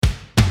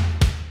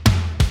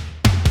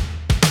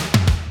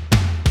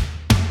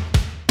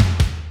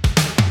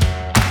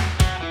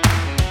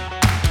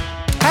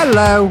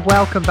Hello,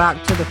 welcome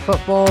back to the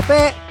football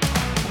bit.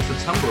 It's a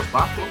tumble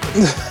back.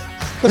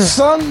 The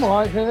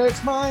sunlight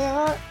hurts my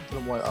eye. I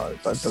don't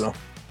know.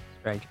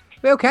 Strange.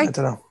 We okay? I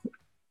don't know.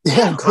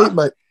 Yeah, I'm great,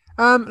 mate.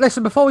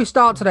 Listen, before we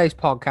start today's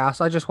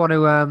podcast, I just want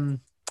to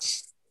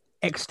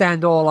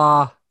extend all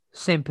our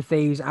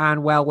sympathies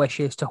and well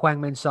wishes to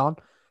Heung-min Son.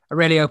 I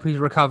really hope he's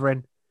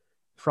recovering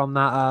from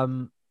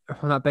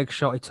that big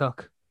shot he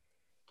took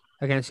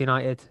against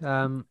United.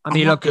 I mean,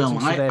 he looked in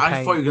some severe pain.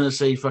 I thought you were going to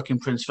say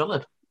fucking Prince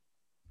Philip.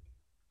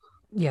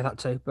 Yeah, that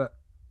too. But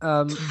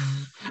honestly,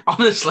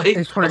 I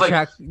just want to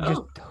check.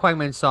 Just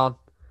Heung-min Son.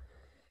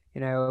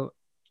 You know,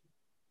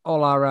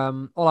 all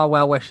our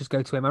well wishes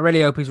go to him. I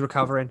really hope he's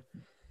recovering.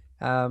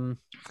 And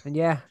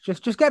yeah,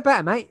 just get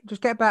better, mate.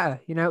 Just get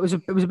better. You know, it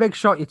was a big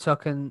shot you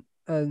took, and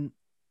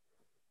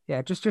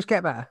yeah, just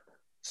get better.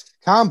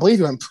 Can't believe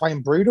you went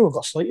prime Bruno and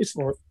got slated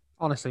for it.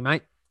 Honestly,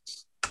 mate,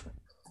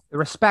 the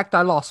respect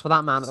I lost for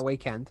that man at the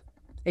weekend,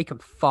 he can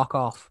fuck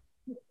off.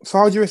 So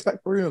how do you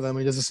respect Bruno then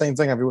when he does the same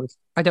thing every week?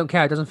 I don't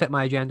care. It doesn't fit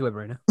my agenda with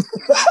Bruno.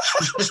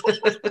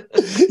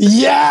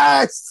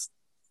 Yes!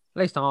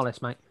 At least I'm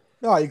honest, mate.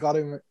 No, you got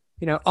him, mate.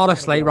 You know,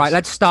 honestly, right,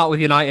 let's start with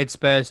United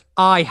Spurs.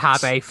 I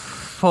had a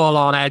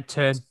full-on head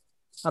turn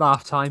at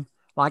half-time.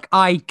 Like,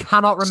 I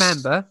cannot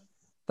remember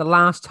the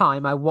last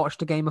time I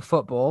watched a game of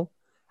football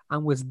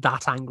and was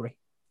that angry.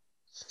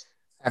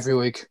 Every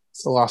week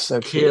for the last for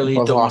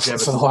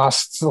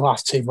the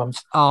last 2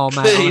 months. Oh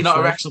man, clearly not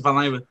a Wrexham fan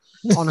either.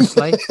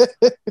 Honestly,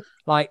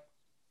 like,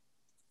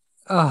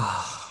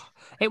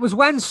 it was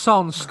when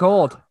Son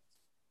scored.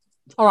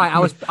 All right,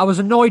 I was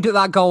annoyed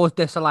that goal was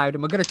disallowed,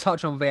 and we're going to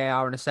touch on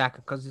VAR in a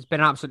second because it's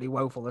been absolutely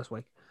woeful this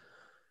week.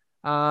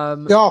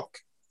 Yuck.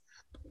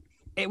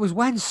 It was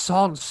when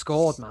Son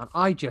scored, man.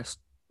 I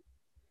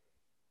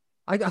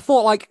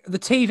thought like the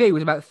TV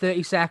was about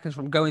 30 seconds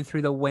from going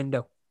through the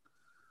window.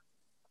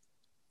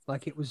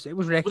 Like it was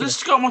ridiculous. Was it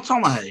Scott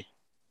McTominay?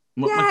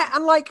 Yeah,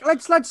 and like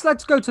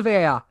let's go to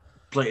VAR.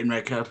 Blatant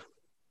red card.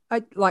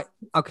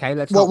 Okay,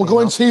 let's. Well, we're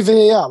going to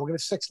VAR. We're going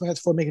to 6 minutes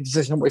before we make a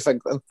decision on what we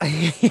think then.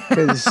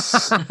 Because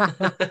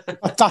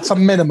that's a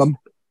minimum.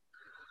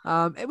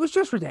 It was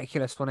just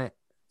ridiculous, wasn't it?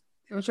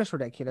 It was just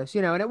ridiculous,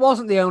 you know. And it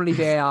wasn't the only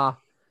VAR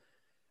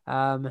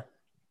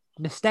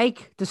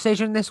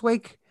decision this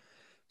week.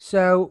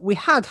 So we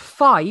had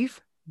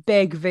 5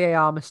 big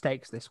VAR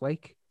mistakes this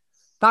week.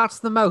 That's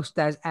the most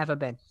there's ever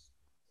been.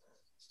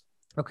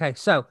 Okay,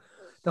 so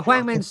the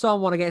Heung-min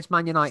Son one against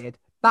Man United.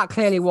 That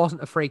clearly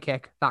wasn't a free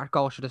kick. That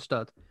goal should have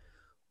stood.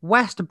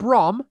 West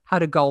Brom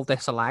had a goal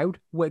disallowed,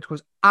 which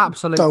was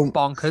absolute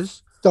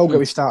bonkers. Don't get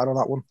me started on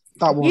that one.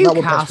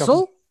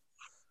 Newcastle,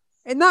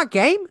 in that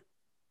game,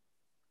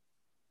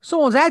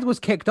 someone's head was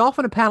kicked off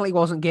and a penalty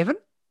wasn't given.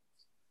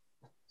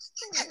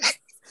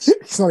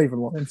 It's not even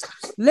lying.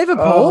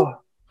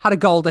 Liverpool had a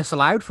goal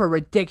disallowed for a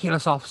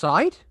ridiculous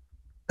offside.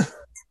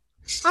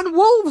 And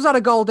Wolves had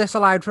a goal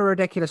disallowed for a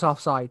ridiculous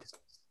offside.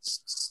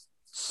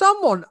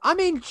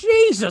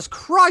 Jesus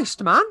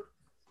Christ, man.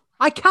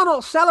 I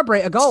cannot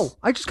celebrate a goal.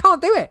 I just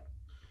can't do it.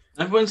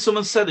 And when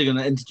someone said they're going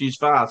to introduce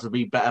VAR to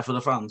be better for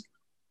the fans.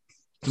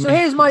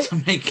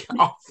 To make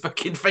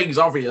fucking things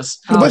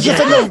obvious.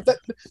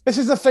 This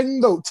is the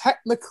thing, though.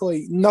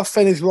 Technically,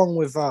 nothing is wrong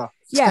with VAR.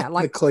 Yeah,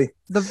 like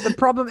the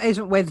problem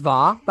isn't with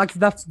VAR. Like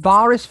the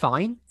VAR is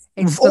fine.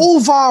 It's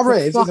all VAR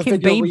is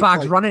fucking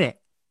beanbags running it.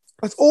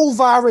 That's all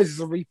VAR is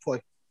a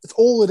replay. That's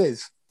all it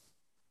is.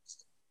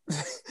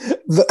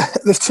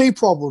 There's 2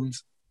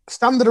 problems.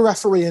 Standard of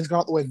refereeing has gone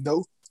out the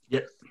window.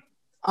 Yep.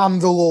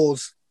 And the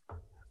laws.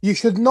 You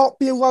should not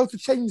be allowed to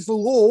change the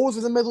laws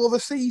in the middle of a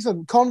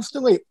season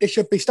constantly. It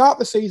should be start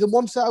the season,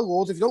 one set of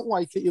laws. If you don't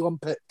like it, you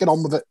lump it. Get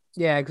on with it.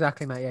 Yeah,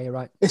 exactly, mate. Yeah, you're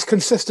right. It's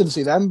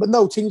consistency then. But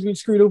no, teams have been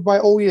screwed over by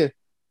it all year.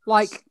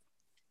 Like,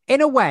 in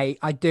a way,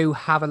 I do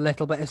have a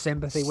little bit of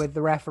sympathy with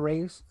the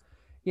referees.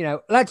 You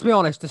know, let's be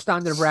honest, the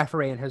standard of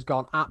refereeing has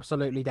gone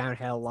absolutely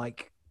downhill.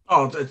 Like,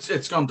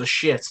 it's gone to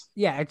shit.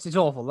 Yeah, it's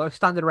awful. The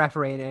standard of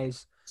refereeing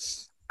is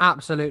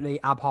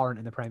absolutely abhorrent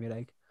in the Premier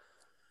League.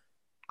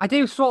 I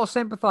do sort of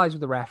sympathise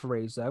with the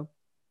referees, though.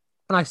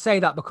 And I say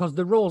that because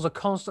the rules are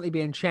constantly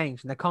being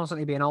changed and they're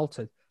constantly being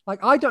altered.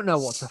 Like, I don't know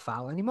what's a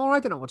foul anymore. I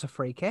don't know what's a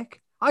free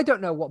kick. I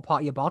don't know what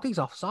part of your body's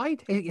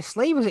offside. Is it your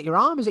sleeve? Is it your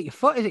arm? Is it your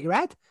foot? Is it your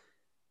head?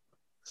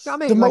 You know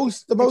what I mean?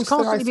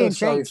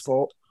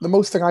 The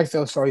most thing I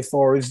feel sorry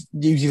for is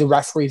usually the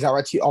referees that are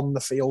actually on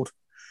the field.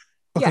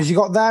 Because you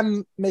got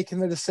them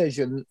making the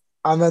decision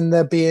and then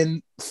they're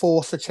being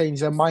forced to change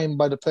their mind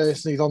by the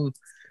person who's on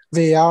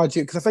VAR.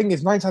 Because the thing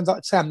is, 9 times out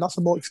of 10, that's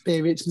a more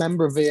experienced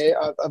member of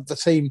the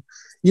team.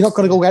 You're not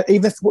going to go get,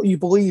 even if what you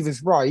believe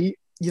is right,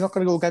 you're not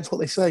going to go against what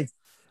they say.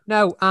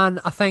 No,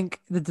 and I think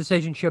the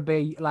decision should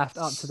be left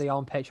up to the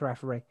on-pitch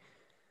referee.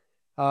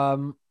 I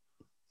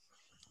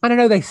don't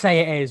know they say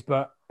it is,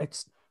 but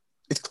it's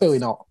clearly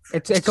not.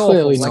 It's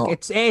clearly awful. Not. Like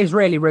it is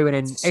really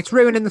ruining. It's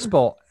ruining the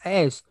sport.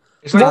 It is.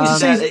 It's like you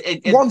said.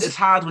 It's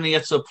hard when you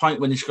get to a point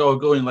when you score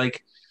going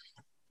like,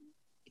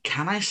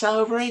 can I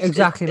celebrate?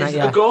 Exactly, mate.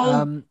 Yeah. A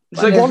goal.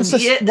 Once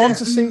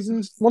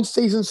the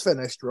season's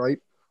finished, right?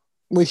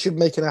 we should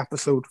make an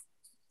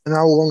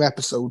hour-long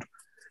episode.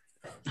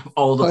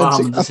 All the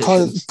VAR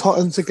decisions.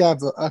 Putting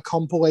together a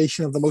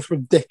compilation of the most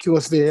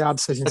ridiculous VAR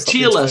decisions. A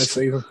tier list.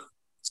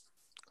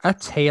 A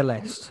tier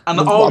list. And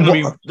they're all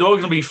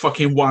going to be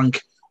fucking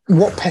wank.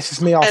 What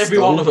pisses me off, Every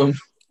one of them.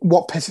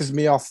 What pisses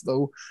me off,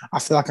 though, I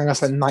feel like I'm going to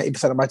spend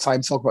 90% of my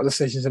time talking about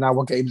decisions in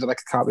our games that I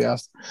can't be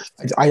asked.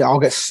 I'll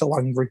get so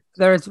angry.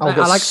 I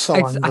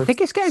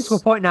think it's getting to a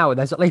point now where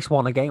there's at least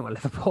one a game with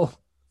Liverpool.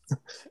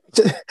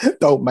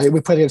 Don't, mate.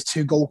 We played against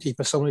two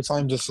goalkeepers so many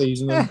times this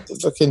season. And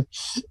fucking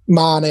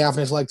Mane having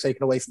his leg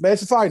taken away from me.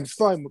 It's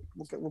fine.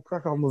 We'll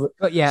crack on with it.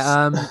 But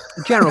yeah,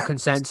 general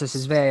consensus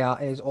is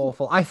VAR is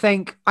awful. I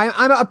think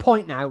I'm at a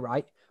point now,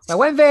 right? Where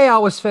when VAR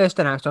was first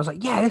announced, I was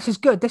like, yeah, this is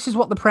good. This is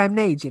what the Prem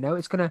needs. You know,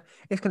 it's gonna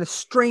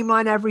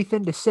streamline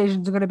everything.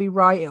 Decisions are gonna be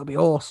right. It'll be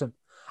awesome.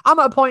 I'm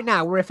at a point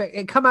now where if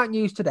it come out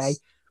news today,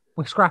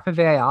 we're scrapping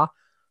VAR,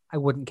 I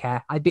wouldn't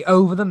care. I'd be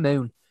over the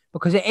moon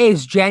because it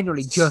is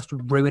generally just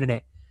ruining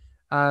it.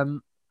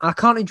 I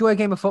can't enjoy a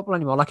game of football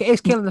anymore. Like, it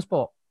is killing the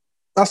sport.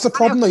 That's the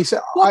problem.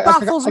 What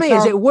baffles me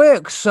is it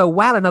works so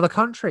well in other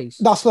countries.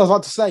 That's what I was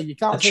about to say. You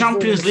can't. The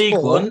Champions League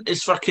one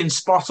is fucking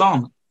spot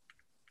on.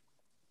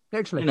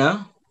 Literally, you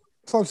know.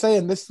 That's what I'm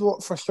saying. This is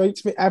what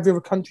frustrates me. Every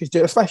other country's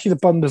doing it, especially the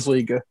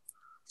Bundesliga.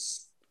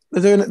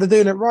 They're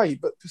doing it right,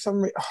 but for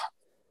some reason,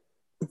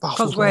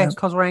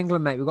 because we're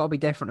England, mate, we've got to be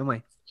different, haven't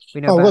we?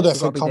 We know we've got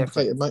to be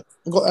complicated, mate.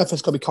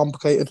 It's got to be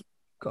complicated.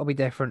 Got to be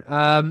different.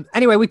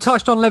 Anyway, we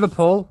touched on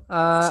Liverpool.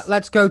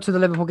 Let's go to the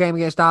Liverpool game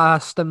against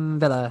Aston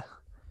Villa.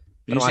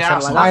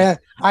 I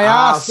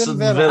Aston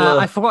Villa.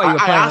 I forgot you were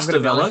playing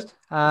Aston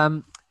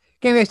Villa.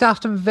 Game against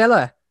Aston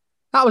Villa.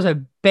 That was a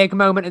big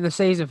moment in the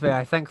season for you,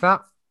 I think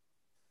that.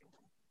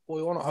 Well,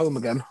 we won at home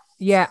again.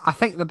 Yeah, I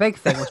think the big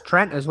thing was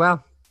Trent as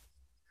well.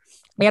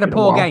 He had a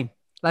poor game.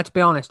 Let's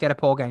be honest, he had a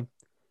poor game.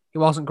 He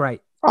wasn't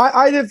great.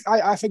 I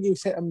think he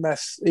was hit and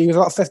miss. He was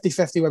about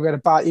 50-50 when we had a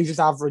bad. He was just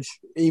average.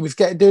 He was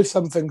doing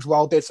some things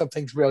well, did some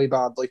things really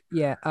badly.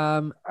 Yeah.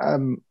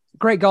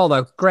 Great goal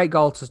though. Great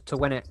goal to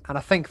win it, and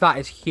I think that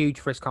is huge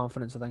for his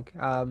confidence. I think.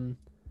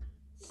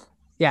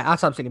 Yeah,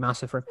 that's absolutely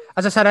massive for him.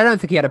 As I said, I don't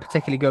think he had a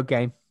particularly good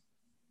game,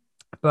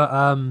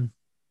 but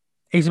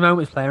he's a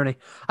moments player, isn't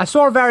he? I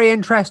saw a very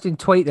interesting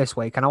tweet this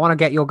week, and I want to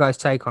get your guys'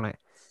 take on it.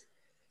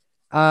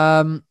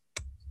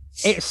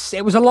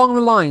 It was along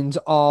the lines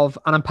of,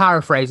 and I'm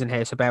paraphrasing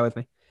here, so bear with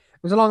me.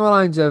 It was along the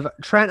lines of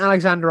Trent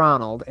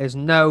Alexander-Arnold is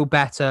no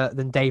better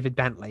than David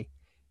Bentley.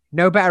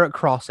 No better at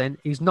crossing.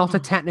 He's not a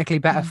technically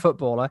better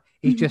footballer.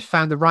 He's just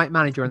found the right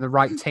manager and the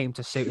right team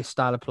to suit his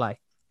style of play.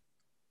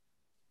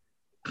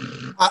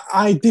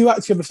 I do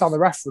actually understand the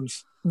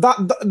reference.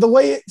 The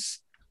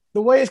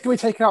way it's going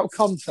to be taken out of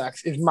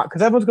context is mad,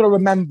 because everyone's got to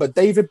remember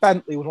David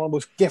Bentley was one of the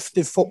most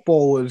gifted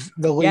footballers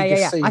the league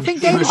has seen. I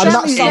think David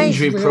Bentley's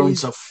injury prone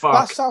to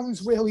fuck. That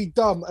sounds really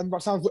dumb, and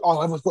that sounds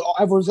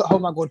everyone's at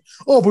home now going,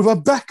 oh, but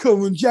with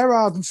Beckham and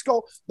Gerrard and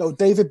Scott. No,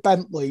 David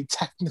Bentley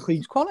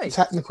technically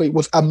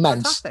was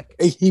immense.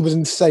 He was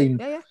insane.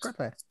 Yeah, great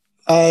player.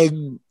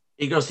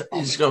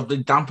 He's got the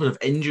damper of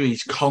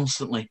injuries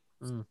constantly.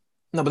 No,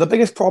 but the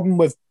biggest problem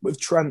with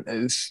Trent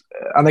is,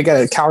 and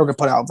again, Carragher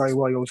put it out very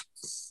well.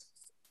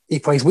 He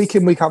plays week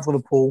in, week out for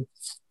Liverpool.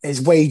 His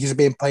wages are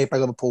being paid by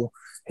Liverpool.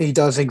 He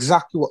does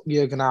exactly what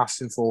Jurgen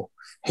asked him for.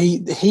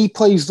 He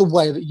plays the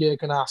way that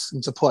Jurgen asked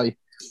him to play.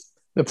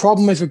 The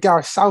problem is with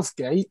Gareth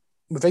Southgate,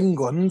 with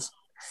England,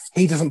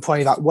 he doesn't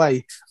play that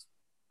way.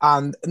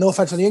 And no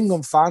offence to the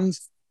England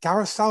fans,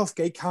 Gareth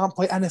Southgate can't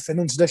play anything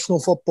in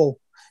traditional football.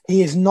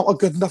 He is not a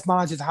good enough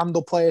manager to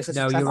handle players such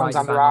as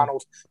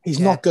Alexander-Arnold. He's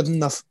not good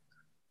enough.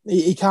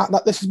 He can't.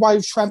 This is why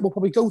Trent will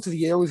probably go to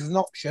the Euros as an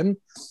option.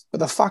 But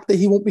the fact that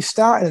he won't be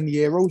starting in the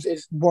Euros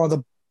is one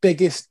of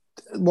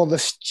the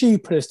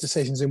stupidest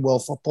decisions in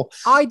world football.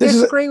 I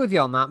disagree with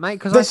you on that, mate,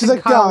 because I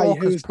think Kyle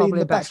Walker's probably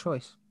the best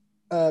choice.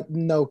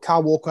 No,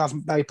 Kyle Walker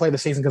hasn't barely played the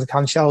season because of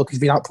Cancelo, because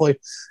he's been outplayed.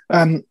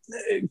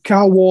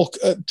 Kyle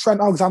Walker, Trent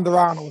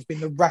Alexander-Arnold has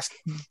been the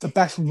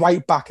best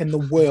right back in the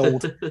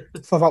world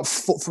for about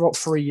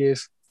 3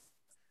 years.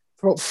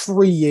 For about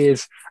 3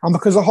 years, and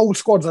because the whole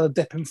squad's at a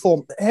dip in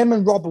form, him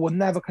and Robert were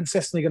never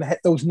consistently going to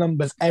hit those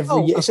numbers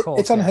every year.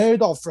 It's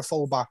unheard of for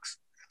fullbacks.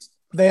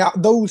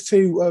 Those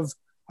two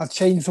have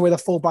changed the way the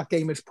fullback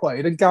game is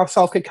played, and Gareth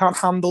Southgate can't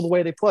handle the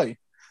way they play.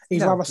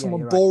 He's rather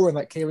someone boring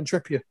like Kieran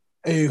Trippier,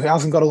 who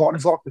hasn't got a lot in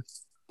his locker.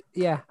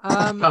 Yeah,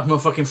 have no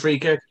fucking free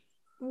kick.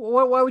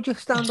 Where would you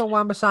stand on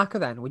Wan-Bissaka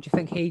then? Would you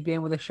think he'd be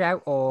in with a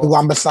shout, or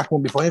Wan-Bissaka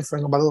won't be playing for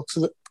England by the looks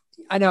of it?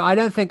 I know. I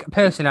don't think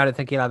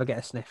he'll ever get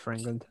a sniff for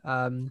England.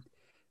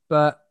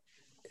 But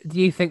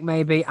do you think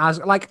maybe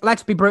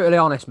let's be brutally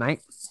honest,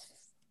 mate.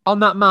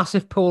 On that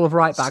massive pool of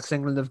right backs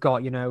England have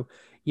got, your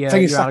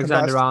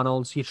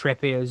Alexander-Arnolds, your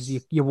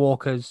Trippiers, your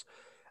Walkers,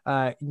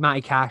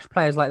 Matty Cash,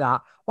 players like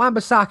that.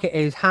 Wan-Bissaka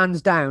is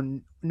hands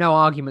down, no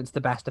arguments,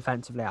 the best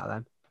defensively out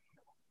of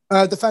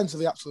them.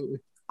 Defensively, absolutely.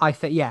 I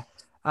think, yeah.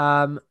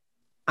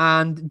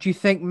 And do you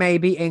think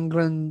maybe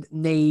England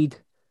need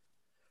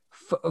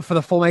for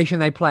the formation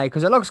they play,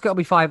 because it looks like it'll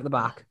be 5 at the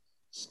back?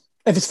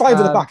 If it's 5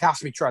 at the back, it has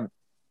to be Trent.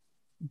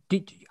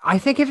 I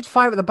think if it's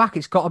five at the back,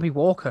 it's got to be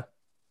Walker.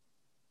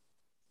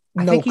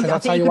 I think you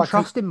can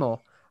trust him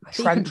more. I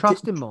think you can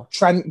trust him more.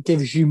 Trent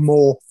gives you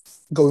more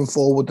going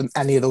forward than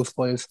any of those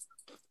players.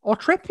 Or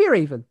Trippier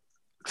even.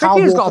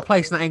 Trippier's got a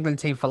place in that England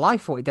team for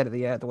life for what he did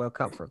at the World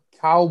Cup for him.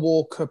 Kyle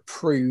Walker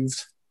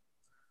proved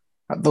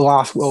at the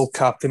last World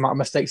Cup the amount of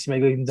mistakes he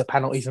made leading to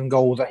penalties and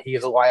goals that he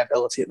is a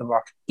liability at the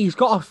back. He's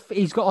got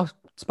a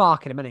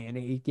spark in him, isn't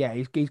he? And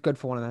he's good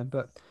for one of them.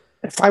 But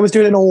if I was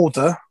doing an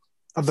order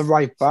of the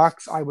right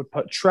backs, I would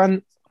put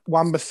Trent,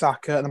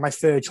 Wan-Bissaka, and then my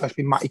third choice would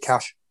be Matty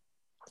Cash.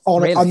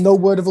 On no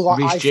word of a lie,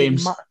 Reece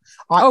James.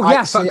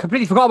 I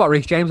completely forgot about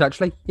Reece James.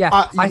 Actually,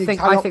 I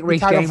think Reece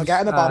James. I'm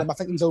forgetting about him. I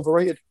think he's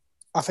overrated.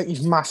 I think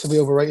he's massively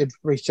overrated,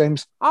 Reece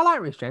James. I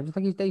like Reece James. I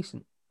think he's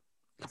decent.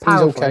 He's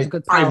okay.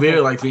 I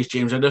really like Reece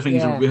James. I don't think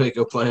he's a really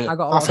good player.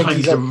 I think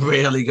he's a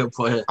really good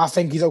player. I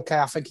think he's okay.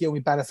 I think he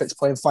only benefits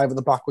playing five at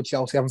the back with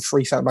Chelsea, having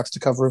three centre-backs to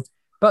cover him.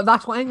 But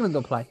that's what England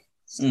will play.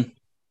 Mm.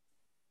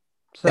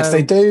 So if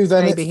they do,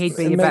 then maybe he'd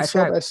be it a makes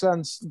better a bit of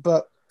sense.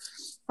 But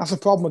that's a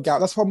problem with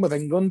That's a problem with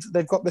England.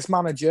 They've got this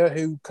manager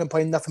who can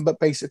play nothing but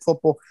basic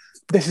football.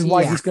 This is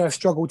why he's going to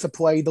struggle to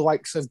play the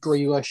likes of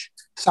Grealish,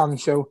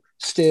 Sancho,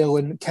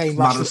 Sterling, Kane,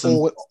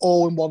 Rashford,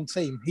 all in one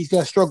team. He's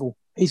going to struggle.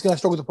 He's going to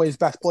struggle to play his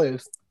best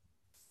players.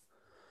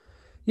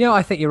 Yeah,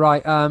 I think you're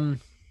right.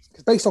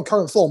 Based on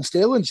current form,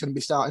 Sterling shouldn't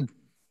be starting.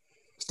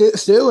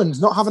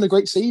 Sterling's not having a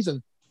great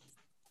season.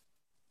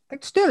 I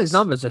think Sterling's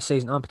numbers this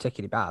season aren't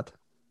particularly bad.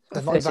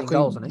 They're not exactly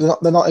goals,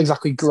 they're not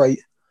exactly great.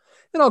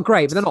 They're not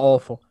great, but they're not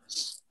awful.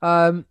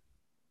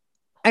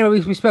 Anyway,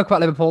 we spoke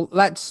about Liverpool.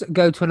 Let's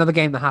go to another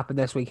game that happened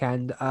this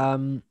weekend.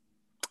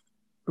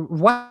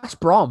 West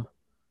Brom.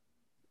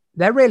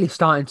 They're really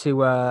starting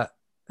to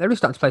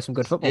play some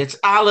good football. It's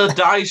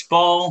Allardyce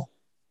ball.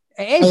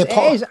 It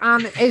is.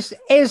 And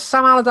is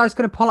Sam Allardyce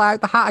going to pull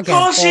out the hat again?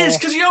 Of course he is,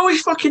 because he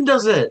always fucking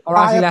does it. Or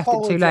has he left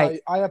it too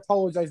late? I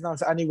apologise now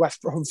to any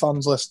West Brom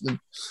fans listening.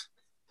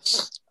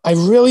 I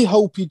really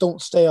hope you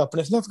don't stay up. And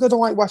it's never going to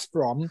like West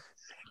Brom.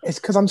 It's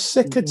because I'm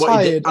sick and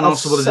tired. And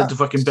also what he did to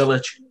fucking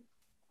Bilic.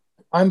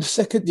 I'm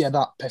sick of... Yeah,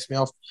 that pissed me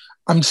off.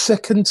 I'm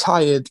sick and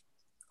tired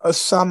of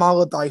Sam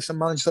Allardyce and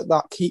managers like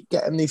that keep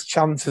getting these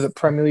chances at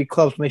Premier League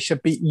clubs when they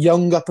should be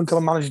young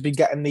up-and-coming managers be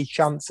getting these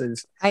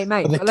chances. Hey,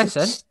 mate,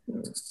 listen,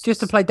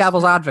 just to play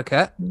devil's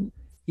advocate,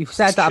 you've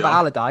said that about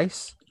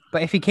Allardyce,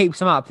 but if he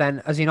keeps him up,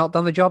 then has he not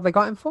done the job they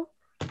got him for?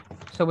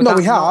 So would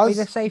he not be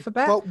the safer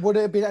bet? But would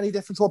it have been any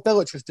different to what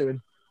Bilic was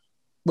doing?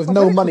 With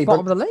no money.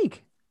 Bottom of the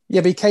league.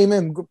 Yeah, but he came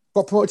in,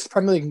 got promoted to the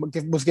Premier League,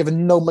 and was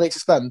given no money to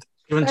spend.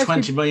 Given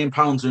 £20 million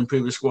to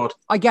improve the squad.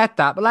 I get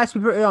that, but let's be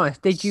brutally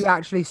honest. Did you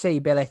actually see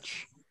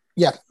Bilic?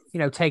 Yeah.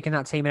 Taking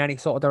that team in any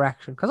sort of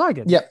direction? Because I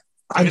did. Yeah.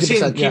 I can see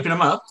him keeping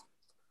him up.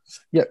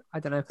 Yeah. I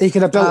don't know. He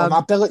could have built him.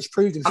 Bilic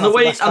proved himself.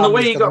 And the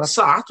way he got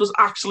sacked was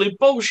actually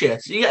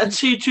bullshit. You get a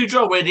 2-2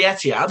 draw with the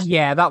Etihad.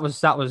 Yeah, that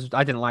was.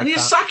 I didn't like that. And you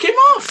sack him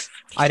off.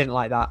 I didn't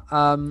like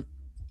that.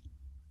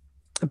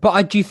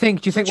 But do you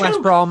think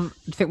West Brom? Do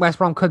you think West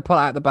Brom could pull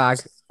it out of the bag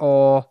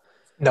or?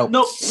 No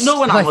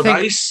one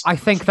Allardyce. I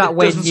think that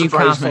win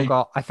Newcastle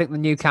got. I think the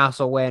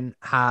Newcastle win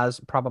has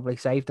probably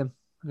saved them.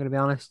 I'm going to be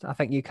honest. I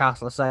think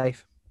Newcastle are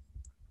safe.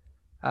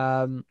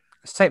 I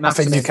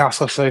think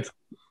Newcastle are safe.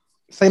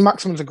 St.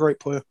 Maximin's a great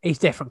player. He's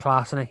different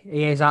class, isn't he?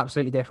 He is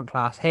absolutely different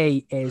class.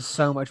 He is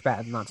so much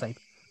better than that team.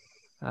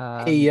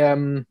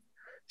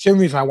 The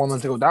only reason I want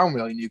them to go down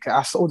really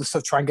Newcastle, just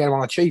to try and get him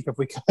on a cheap if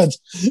we could,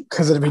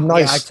 because it'd be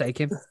nice. Yeah, I'd take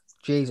him.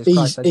 Jesus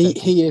Christ,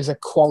 he is a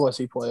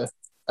quality player.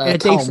 In a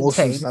decent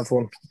team,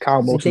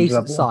 a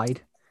decent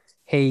side.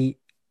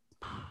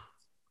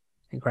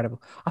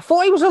 Incredible. I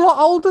thought he was a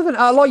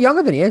lot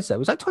younger than he is. Though. He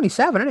was like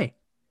 27, isn't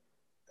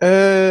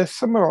he?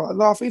 Somewhere.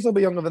 I think he's a little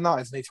bit younger than that,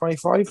 isn't he?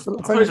 25. I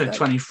thought he was like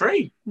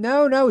 23.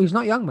 No, he's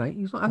not young, mate.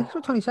 He's not. I think he's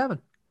not 27.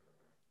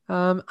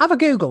 Have a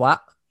Google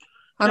that.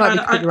 I'm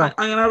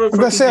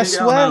gonna say I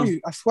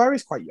swear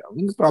he's quite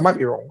young, but I might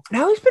be wrong.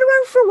 No, he's been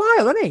around for a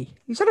while, hasn't he?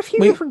 He's had a few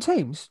different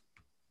teams.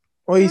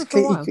 Well, he's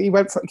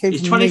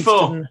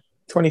 24.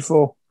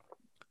 24.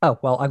 Oh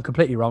well, I'm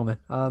completely wrong then.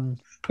 I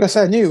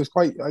knew he was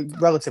quite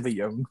relatively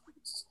young.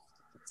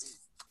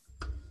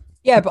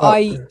 Yeah, but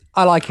I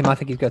like him. I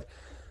think he's good.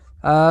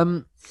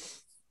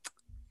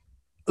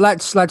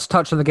 Let's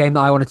touch on the game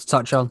that I wanted to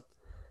touch on.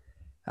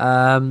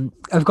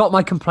 I've got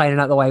my complaining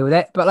out of the way with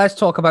it, but let's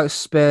talk about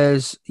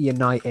Spurs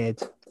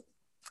United.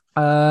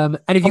 Any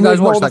of you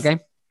guys watched that game?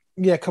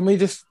 Yeah, can we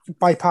just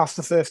bypass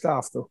the first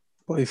half though,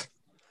 please?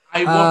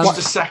 I watched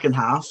the second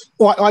half.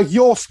 Like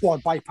your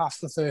squad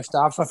bypassed the first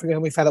half, so I think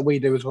we fair that we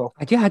do as well.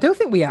 Yeah, I don't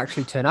think we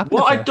actually turn up.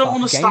 What I don't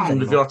understand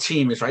with your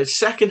team is, right,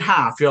 second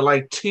half, you're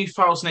like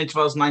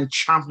 2008-2009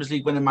 Champions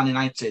League winning Man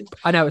United.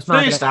 I know, it's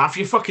mad. First half,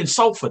 you're fucking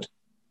Salford.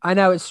 I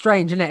know, it's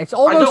strange, isn't it? It's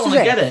almost I don't want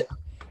to get it.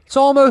 It's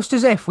almost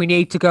as if we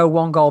need to go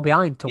one goal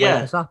behind to wake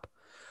us up.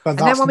 And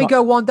then when we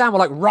go one down, we're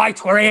like, right,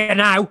 we're here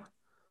now.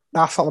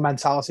 That's not the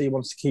mentality he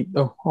wants to keep,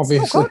 though,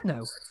 obviously. Oh, God,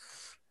 no.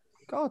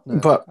 God, no.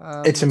 But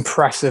it's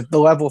impressive. The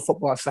level of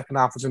football that second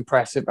half was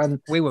impressive.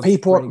 And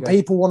people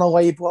want to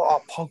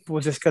label, Pogba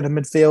was just going to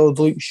midfield,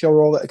 Luke Shaw,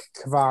 all that.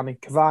 Cavani.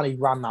 Cavani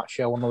ran that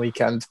show on the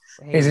weekend.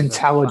 His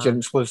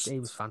intelligence was he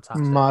was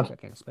fantastic. Mad.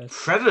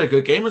 Fred had a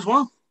good game as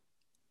well.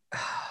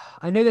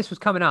 I knew this was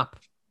coming up.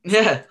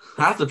 Yeah,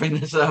 I have to bring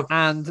this up.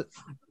 And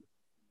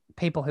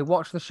people who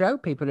watch the show,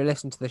 people who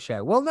listen to the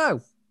show, will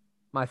know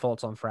my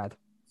thoughts on Fred.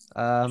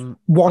 One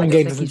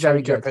game doesn't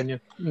change your opinion.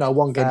 No,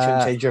 one game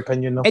shouldn't change your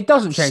opinion. No. It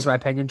doesn't change my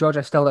opinion, George.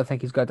 I still don't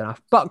think he's good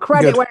enough. But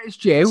credit where it's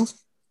due.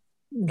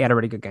 He had a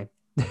really good game.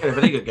 He had a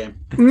very good game.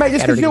 Mate,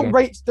 just because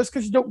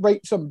you don't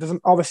rate something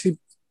doesn't obviously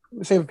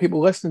say for people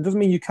listening doesn't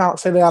mean you can't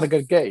say they had a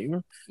good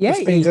game. Yeah,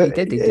 he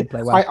did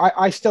play well.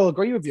 I still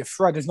agree with you.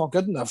 Fred is not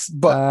good enough,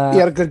 but he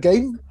had a good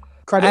game.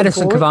 Credit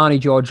Edinson Cavani,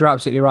 George, you're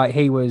absolutely right.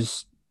 He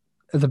was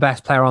the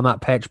best player on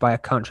that pitch by a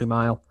country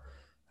mile.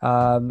 He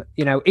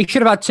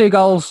should have had 2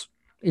 goals.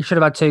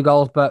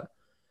 But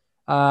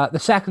the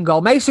second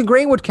goal, Mason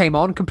Greenwood came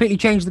on, completely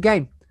changed the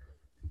game.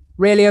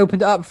 Really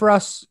opened it up for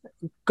us.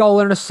 Goal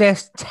and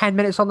assist, 10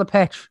 minutes on the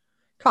pitch.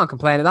 Can't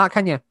complain at that,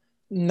 can you?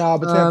 No,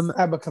 but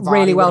Emma Cavani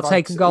really well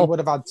taken goal. He would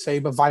have had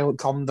but violent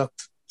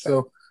conduct.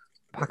 So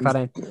pack that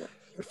in.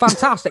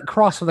 Fantastic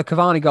cross for the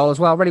Cavani goal as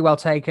well. Really well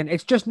taken.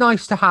 It's just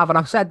nice to have, and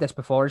I've said this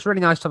before, it's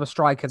really nice to have a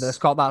striker that's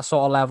got that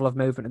sort of level of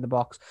movement in the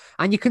box.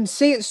 And you can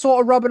see it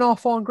sort of rubbing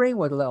off on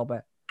Greenwood a little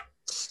bit.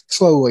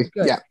 Slowly,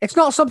 yeah. It's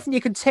not something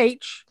you can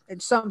teach.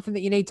 It's something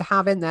that you need to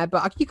have in there.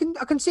 But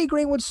I can see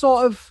Greenwood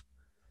sort of,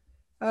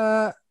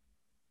 I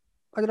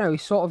don't know.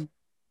 He's sort of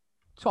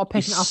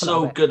picking it up a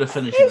little bit. So good at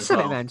finishing. He's a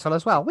bit mental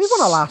as well. We've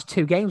won our last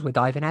 2 games with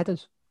diving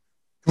headers.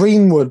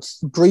 Greenwood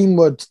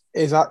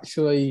is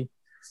actually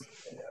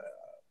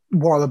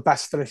one of the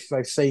best finishers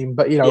I've seen.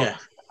 But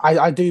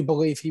I do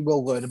believe he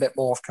will learn a bit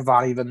more of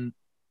Cavani than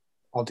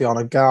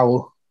Odion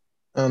Gallo.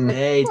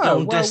 Hey,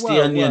 don't diss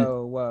the onion.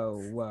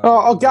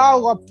 Oh,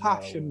 Gallo had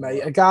passion,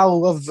 mate. Gallo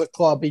loves the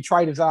club. He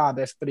tried his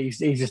hardest, but he's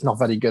just not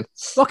very good.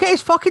 Look at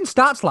his fucking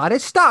stats, lad.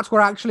 His stats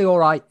were actually all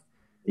right.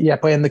 Yeah,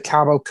 playing the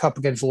Carabao Cup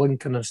against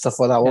Lincoln and stuff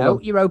like that. No,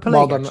 Europa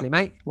League, actually,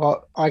 mate.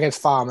 Well,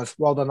 against Farmers.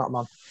 Well done, that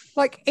man.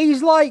 He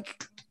was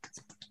like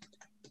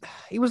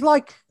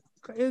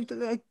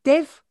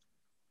Div.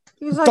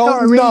 He was like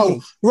Don't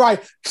know.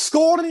 Right.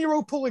 Scoring in the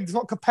Europa League does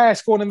not compare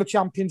scoring in the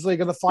Champions League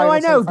and the final. No, I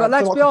know, but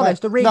let's be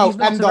honest. Origi's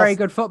not a very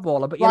good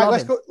footballer, but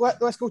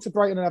let's go to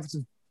Brighton and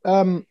Everton.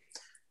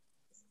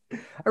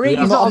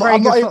 Origi's not a very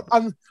good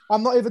footballer.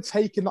 I'm not even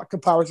taking that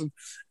comparison.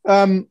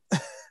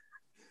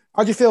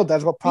 How do you feel, Des?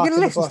 About you're going to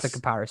listen to the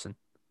comparison?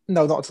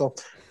 No, not at all.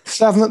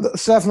 7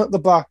 at the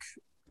back.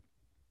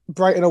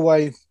 Brighton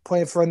away,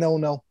 playing for a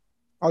 0-0.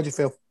 How do you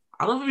feel?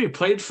 I don't think you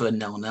played for a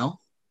 0-0.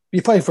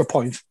 You played for a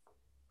point.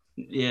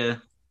 Yeah.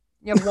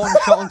 You have 1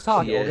 shot on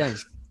target all game.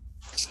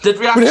 Did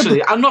we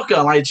actually? I'm not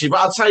going to lie to you, but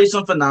I'll tell you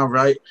something now,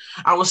 right?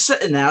 I was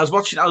sitting there,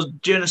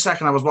 during a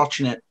second, I was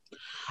watching it.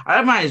 I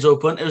had my eyes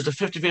open. It was the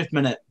 55th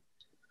minute.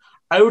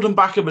 Odin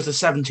Bakker was the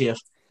 70th.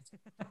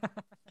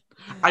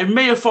 I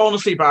may have fallen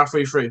asleep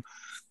halfway through.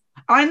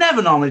 I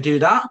never normally do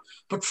that,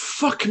 but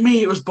fuck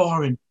me, it was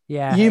boring.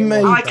 Yeah.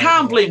 I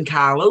can't blame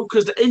Carlo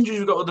because the injuries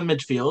we've got with the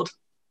midfield.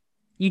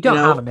 You don't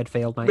have a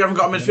midfield, mate. We haven't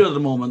got a midfield at the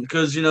moment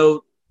because,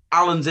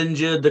 Allen's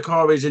injured,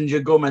 Decore's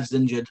injured, Gomez's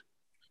injured.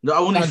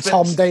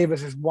 Tom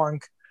Davis is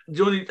wank.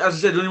 As I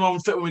said, the only one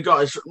fit when we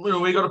got is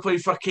we got to play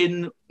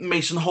fucking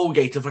Mason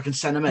Holgate if I can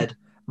send him in.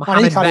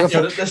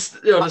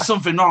 There's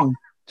something wrong.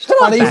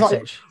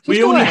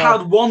 We only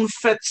had 1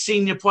 fit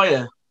senior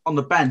player on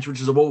the bench,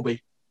 which is Iwobi.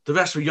 The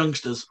rest were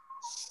youngsters.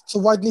 So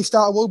why didn't he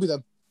start Iwobi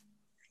then?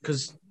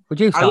 Because would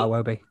you start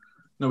Iwobi?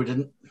 No, we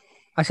didn't.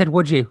 I said,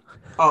 would you?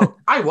 Oh,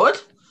 I would.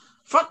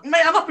 Fuck,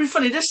 mate, I'm not being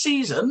funny. This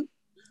season,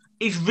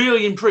 he's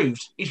really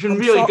improved. He's been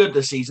really good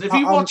this season. If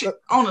you watch it,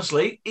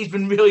 honestly, he's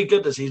been really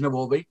good this season,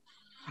 Iwobi.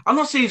 I'm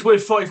not saying he's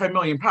worth £45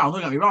 million. Don't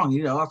get me wrong.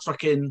 That's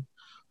fucking...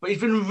 But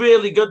he's been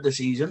really good this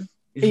season.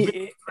 He's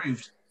really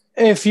improved.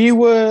 If you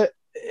were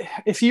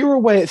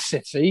away at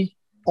City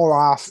or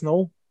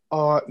Arsenal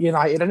or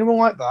United, anyone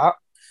like that,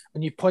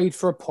 and you played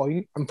for a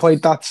point and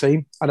played that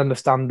team, I'd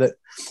understand it.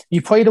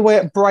 You played away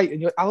at Brighton,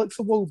 you're Alex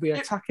Iwobi, an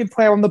attacking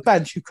player on the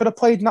bench who could have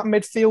played in that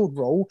midfield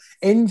role.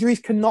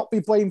 Injuries cannot be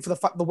blamed for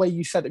the way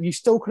you said it. You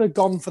still could have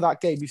gone for that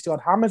game. You still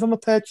had Hammers on the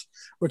pitch,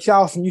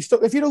 Richarlison.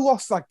 If you'd have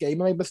lost that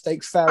game and made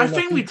mistakes, fair enough. I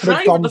think we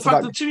tried, but the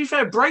fact that, to be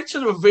fair,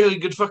 Brighton are a really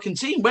good fucking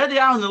team. Where they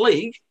are in the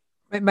league,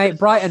 mate,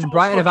 Brighton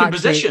have actually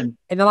position.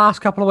 In the last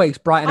couple of weeks.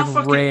 Brighton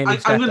have really.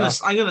 I'm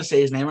gonna say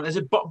his name. Is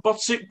it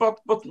what's his name?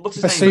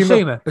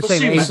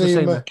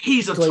 Basuma.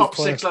 He's a top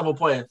 6 level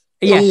player.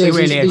 Yes, he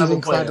really is.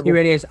 He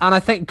really is. And I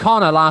think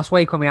Connor last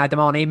week when we had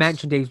him on, he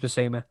mentioned he was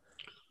Basuma.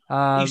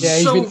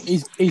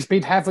 He's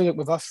been heavily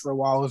with us for a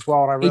while as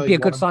well. He'd be a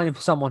good signing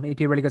for someone. He'd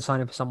be a really good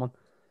signing for someone.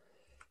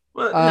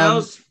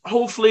 Well,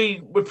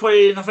 hopefully we're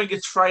playing. I think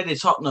it's Friday,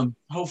 Tottenham.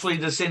 Hopefully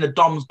they're seeing the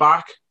Dom's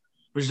back,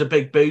 which is a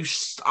big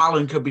boost.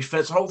 Allen could be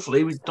fit. So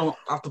hopefully we don't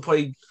have to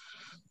play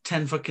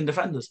 10 fucking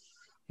defenders.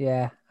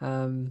 Yeah.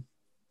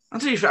 And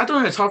to be fair, I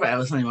don't want to talk about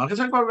Everton anymore. I can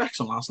talk about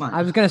Wrexham last night.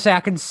 I was going to say,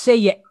 I can see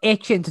you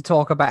itching to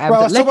talk about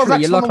Well, Everton. let's talk about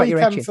Literally, you Wrexham on look the like you're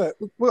weekend itching. first.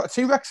 We've got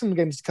 2 Wrexham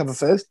games to cover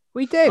first.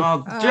 We do.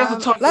 Oh, do you have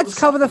to talk about Let's the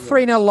cover the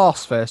Saturday? 3-0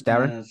 loss first,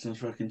 Darren. Yeah, it's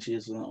fucking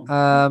cheers for that one.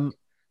 How'd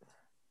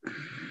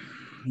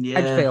you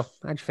Yeah. feel?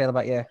 How'd you feel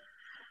about you?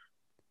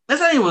 As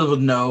anyone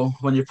would know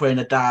when you're playing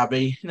a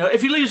derby,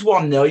 if you lose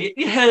 1-0,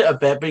 you hurt a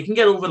bit, but you can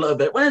get over a little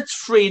bit. When it's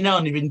 3-0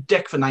 and you've been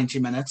dick for 90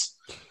 minutes,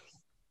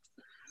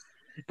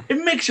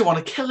 it makes you want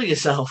to kill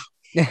yourself.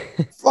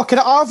 Fucking,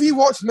 have you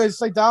watched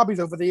Merseyside derbies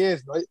over the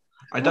years, right?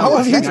 I don't. Oh,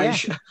 I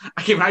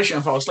keep yeah. night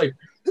and fall asleep.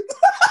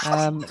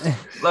 Um,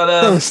 But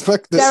I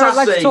respect this. Darren,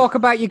 let's Saturday- talk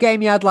about your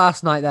game you had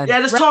last night then. Yeah,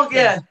 let's talk.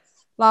 Yeah,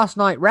 Last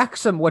night,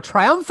 Wrexham were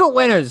triumphant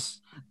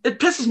winners. it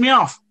pisses me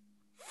off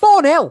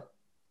 4-0.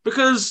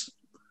 because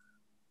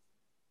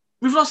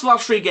we've lost the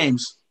last 3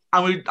 games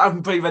and we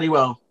haven't played very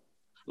well.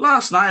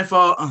 Last night I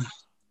thought,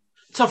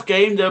 tough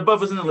game. They're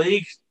above us in the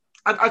league.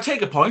 I'd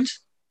take a point.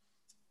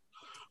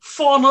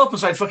 4-0 up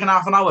inside fucking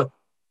half an hour.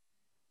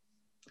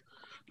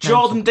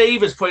 Jordan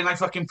Davis playing like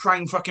fucking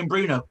prime fucking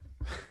Bruno.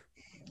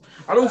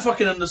 I don't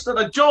fucking understand.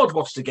 Like, George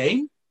watched the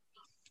game.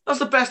 That's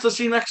the best I've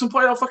seen Wrexham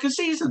play all fucking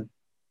season.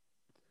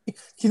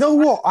 You know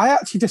what? I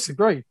actually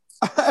disagree.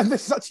 And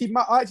this is actually,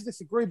 I actually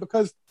disagree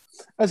because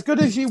as good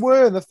as you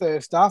were in the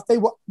first half, they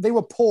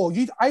were poor.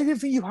 I didn't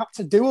think you had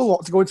to do a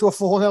lot to go into a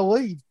 4-0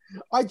 lead.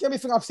 I genuinely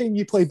think I've seen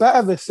you play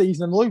better this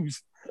season and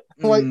lose.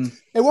 Like,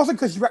 it wasn't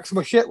because Wrexham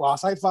were shit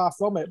last night, far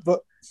from it, but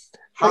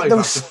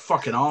Halifax are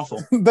fucking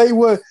awful. they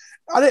were.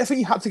 I didn't think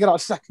you had to get out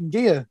of second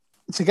gear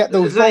to get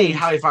those There's any goals.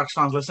 Halifax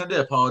fans listening, I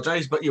do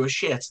apologise, but you were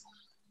shit.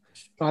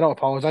 I don't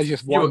apologise,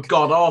 just You were wank.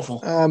 god awful.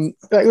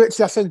 Literally,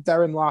 I said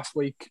Darren last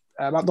week,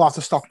 after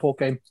the Stockport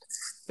game,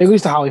 they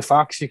lose to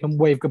Halifax, you can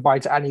wave goodbye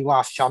to any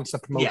last chance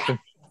of promotion.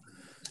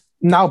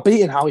 Now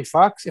beating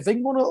Halifax, if they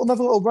can go on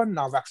another little run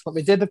now, Rex, but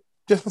they did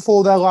just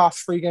before their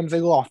last 3 games they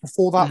lost,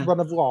 before that run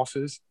of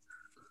losses,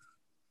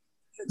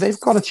 they've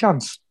got a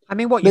chance. I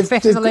mean, what, you're They've-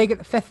 fifth in the league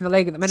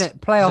at the minute.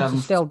 Playoffs are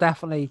Seventh. still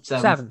definitely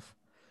Seventh. seventh.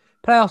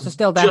 Playoffs are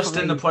still definitely Just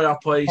in the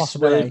playoff place,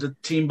 possibility. with the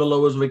team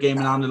below us with a game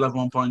in hand,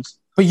 11 points.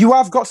 But you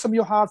have got some of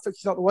your hard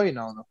fixtures out the way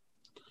now, though.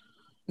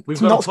 We've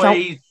got Notts to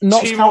play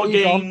Notts 2 more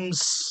County gone.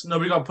 games. No,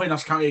 we've got to play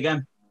Notts County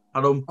again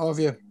at home. How have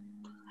you?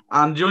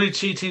 And the only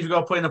 2 teams we've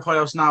got to play in the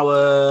playoffs now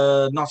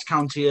are Notts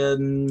County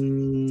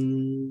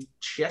and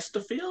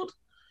Chesterfield,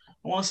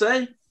 I want to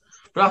say.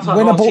 But that's like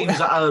all Winnable- teams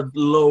that are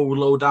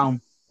low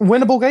down.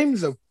 Winnable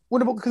games, though.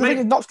 Winnable, because I Mate,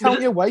 think Notts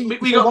County away.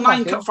 We got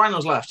 9 cup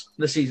finals left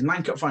this season.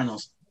 9 cup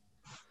finals.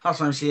 That's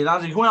what I'm seeing.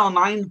 As you go on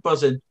 9,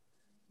 buzzing.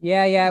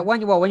 Yeah.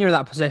 When you're in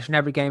that position,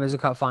 every game is a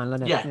cup final,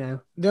 isn't it? Yeah. You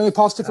know? The only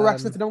positive for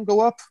Wrexham, Um, if they don't go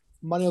up,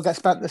 money will get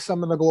spent this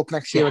summer and they'll go up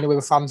next year Yeah. anyway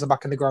with fans are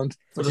back in the ground,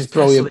 For which the is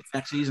brilliant.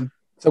 next season.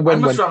 It's a I'd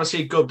win-win. much rather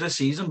see it go up this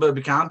season, but if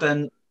we can't,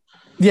 then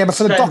Yeah, but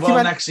for the spend well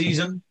document, next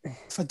season.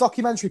 for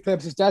documentary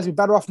purposes, Des, we're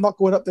better off not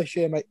going up this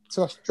year, mate.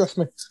 Trust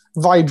me.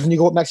 Vibes when you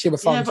go up next year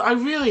with Yeah, fans. but I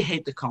really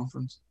hate the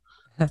conference.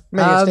 Mate,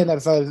 you're Um, staying there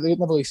for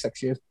another least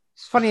 6 years.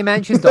 It's funny you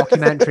mentioned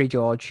documentary,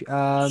 George,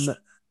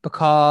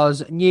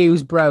 because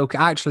news broke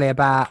actually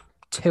about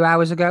 2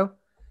 hours ago.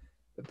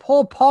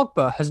 Paul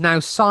Pogba has now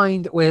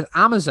signed with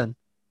Amazon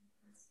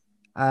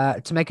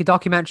to make a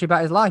documentary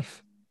about his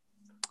life.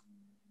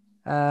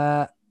 Great, And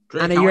are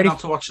can't you wait ready not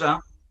to watch that.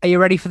 Are you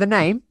ready for the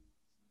name?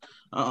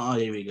 Oh,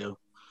 here we go.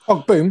 Oh,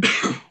 boom.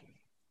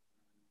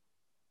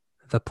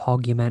 The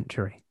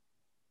Pogumentary.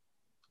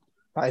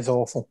 That is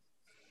awful.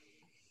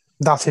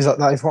 That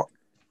is what.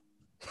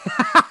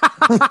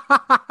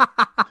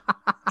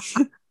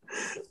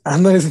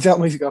 And ladies and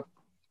gentlemen, you go.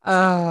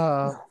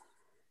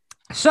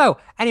 So,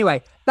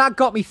 anyway, that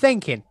got me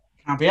thinking.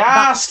 Can't be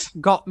asked.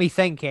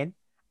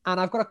 And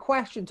I've got a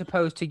question to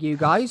pose to you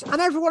guys and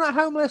everyone at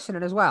home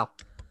listening as well.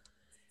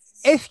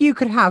 If you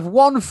could have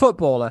one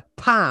footballer,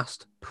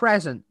 past,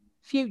 present,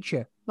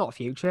 future, not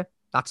future,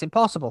 that's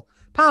impossible,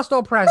 past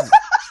or present,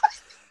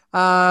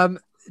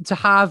 to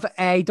have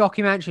a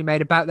documentary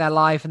made about their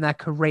life and their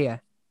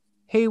career,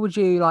 who would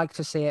you like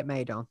to see it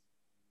made on?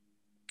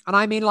 And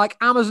I mean like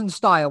Amazon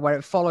style, where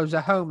it follows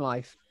their home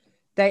life,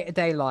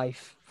 day-to-day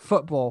life,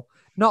 football.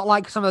 Not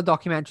like some of the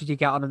documentaries you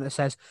get on them that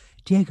says,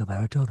 Diego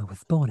Maradona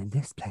was born in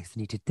this place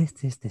and he did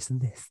this,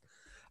 and this.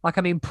 Like,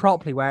 I mean,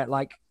 properly, where it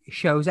like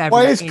shows Why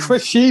everything. is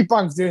Chris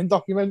Shebanks doing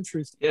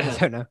documentaries? I Yeah.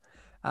 don't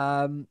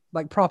know.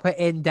 Like proper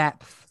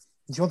in-depth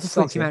Do you want to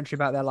see documentary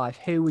about their life.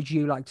 Who would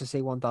you like to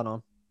see one done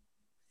on?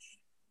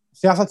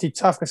 See, that's actually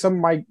tough because some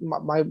of my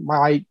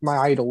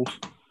idols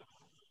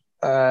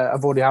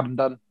I've already had them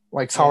done.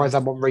 Like Torres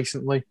had one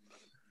recently,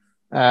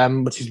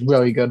 which is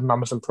really good. on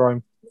Amazon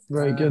Prime,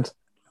 very good.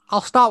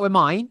 I'll start with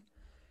mine.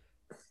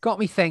 Got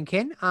me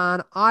thinking,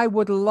 and I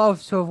would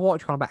love to have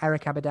watched one about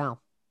Eric Abidal.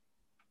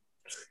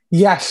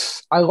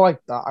 Yes, I like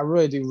that. I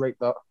really do rate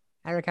that.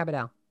 Eric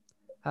Abidal.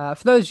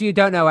 For those of you who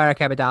don't know who Eric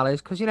Abidal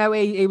is, because you know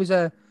he was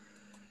like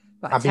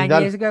Abidal.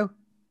 10 years ago.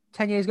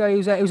 10 years ago, he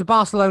was a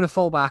Barcelona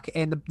fullback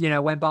in the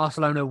when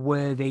Barcelona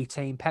were the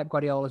team, Pep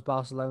Guardiola's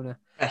Barcelona.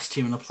 Best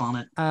team on the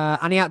planet.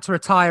 And he had to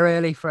retire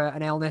early for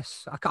an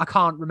illness. I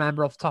can't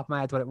remember off the top of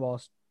my head what it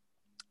was.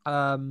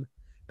 But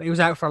he was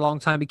out for a long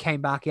time. He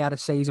came back. He had a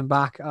season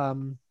back.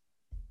 And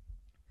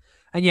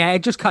yeah,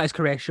 it just cut his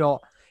career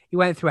short. He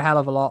went through a hell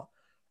of a lot.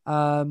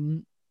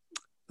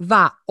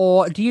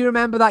 Or do you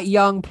remember that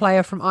young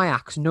player from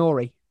Ajax,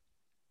 Nori?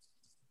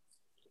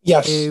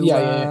 Yes, Who,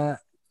 yeah.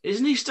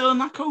 Isn't he still in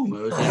that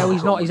coma? No,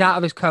 he's not. He's out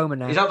of his coma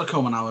now. He's out of the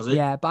coma now, is he?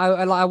 Yeah, but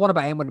I one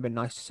about him would have been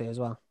nice to see as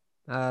well.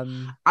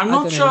 I'm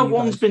not sure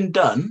one's been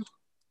done,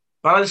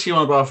 but I just see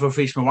one about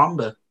Fabrice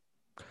Mwamba.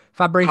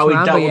 Fabrice how he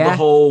Mwamba, dealt with the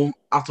whole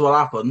after what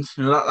happened.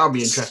 That'd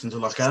be interesting to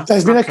look at.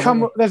 There's been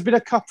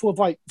a couple of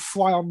like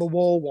fly on the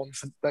wall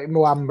ones, like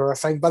Mwamba, I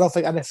think, but I don't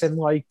think anything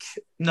like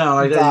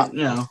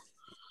that.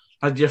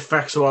 Like the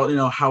effects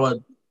of how I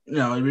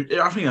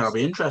think that'll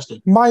be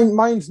interesting.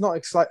 Mine's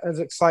not as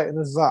exciting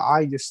as that.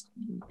 I just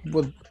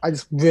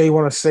really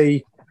want to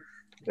see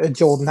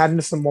Jordan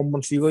Henderson one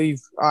once you leave.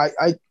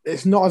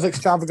 It's not as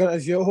extravagant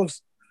as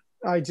yours.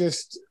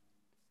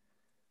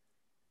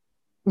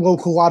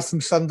 Local lad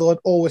from Sunderland,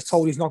 always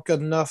told he's not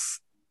good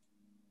enough.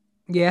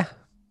 Yeah,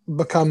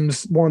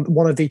 becomes one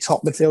of the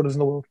top midfielders in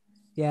the world.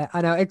 Yeah,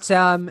 I know. It's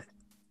I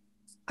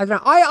don't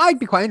know. I'd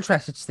be quite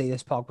interested to see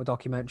this Pogba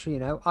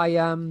documentary. I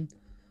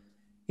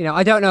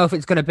don't know if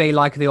it's going to be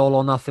like the All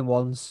or Nothing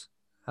ones.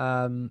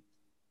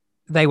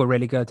 They were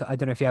really good. I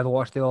don't know if you ever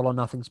watched the All or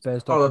Nothing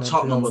Spurs documentary. The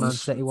Tottenham or the Man ones.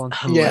 City one.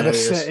 Yeah, the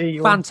City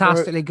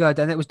fantastically good,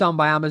 and it was done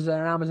by Amazon.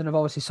 And Amazon have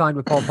obviously signed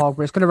with Paul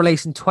Pogba. It's going to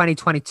release in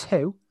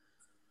 2022.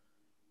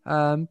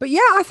 But yeah,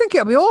 I think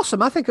it'll be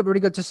awesome. I think it'll be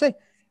really good to see.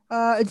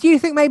 Do you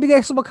think maybe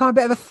this will become a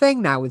bit of a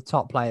thing now with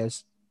top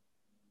players?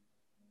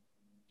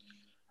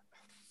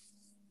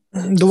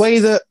 The way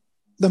that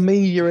the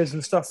media is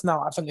and stuff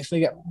now, I think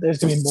there's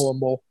going to be more and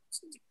more.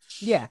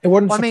 Yeah. It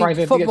wouldn't surprise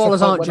me.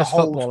 Footballers aren't just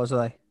footballers,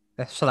 are they?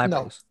 They're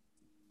celebrities.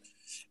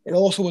 No. It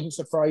also wouldn't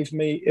surprise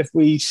me if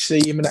we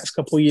see in the next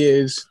couple of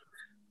years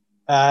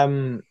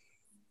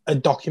a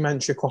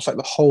documentary across like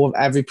the whole of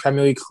every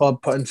Premier League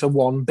club put into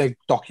one big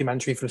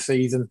documentary for the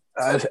season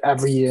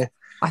every year.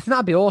 I think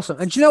that'd be awesome.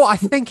 And do you know what? I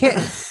think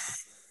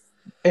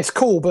it's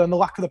cool, but then the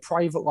lack of the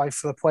private life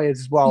for the players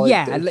as well.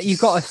 Yeah,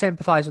 you've got to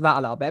sympathise with that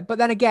a little bit. But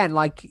then again,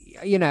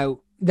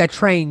 they're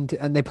trained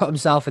and they put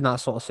themselves in that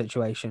sort of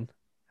situation.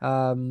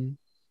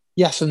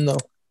 Yes and no.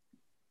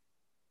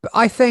 But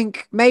I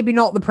think maybe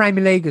not the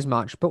Premier League as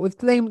much, but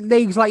with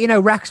leagues like,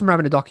 Wrexham are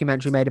having a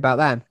documentary made about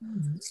them.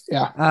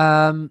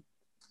 Yeah.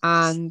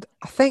 And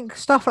I think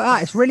stuff like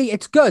that,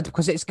 it's good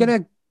because it's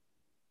going to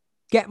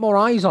get more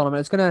eyes on them and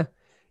it's going to,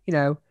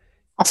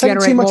 I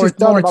think generate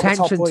more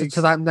attention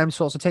to them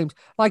sorts of teams.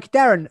 Like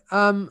Darren,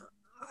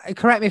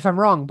 correct me if I'm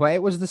wrong, but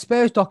it was the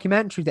Spurs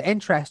documentary that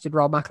interested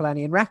Rob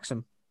McElhenney in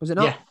Wrexham, was it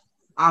not? Yeah,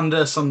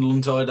 and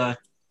Sunderland today.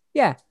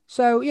 Yeah,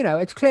 so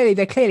they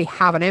clearly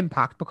have an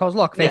impact because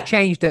look, they've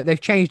changed it.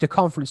 They've changed the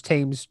conference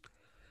teams.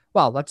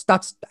 Well,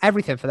 that's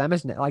everything for them,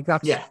 isn't it? Like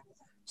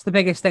it's the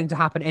biggest thing to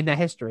happen in their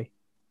history.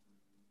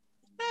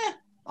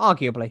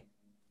 Arguably,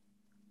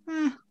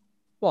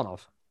 one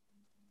of.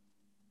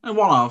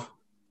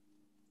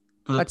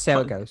 Let's see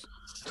how it goes.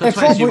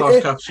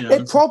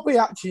 It probably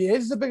actually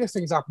is the biggest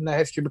thing to happen in their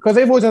history because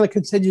they've always had a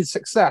continued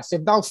success.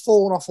 They've now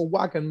fallen off a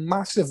wagon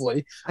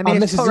massively. I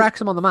mean, it's put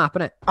Wrexham on the map,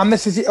 isn't it? And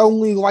this is the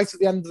only light at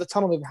the end of the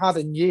tunnel they've had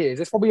in years.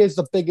 This probably is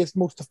the biggest,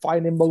 most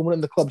defining moment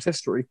in the club's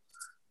history.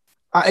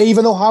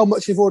 Even though how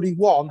much they've already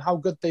won, how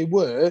good they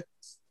were,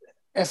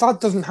 if that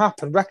doesn't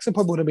happen, Wrexham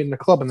probably would have been in the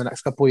club in the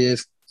next couple of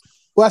years.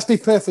 Let's be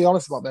perfectly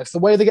honest about this. The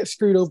way they get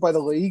screwed over by the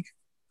league.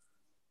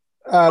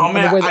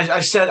 I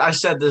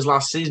said this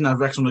last season that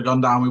Wrexham had gone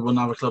down, we wouldn't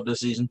have a club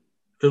this season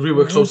because we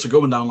were close to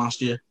going down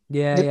last year.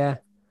 Yeah.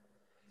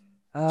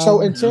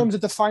 So in terms of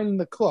defining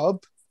the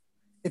club,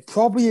 it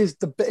probably is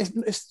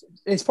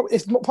it's probably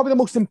the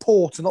most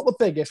important, not the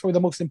biggest, probably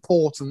the most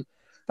important.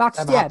 That's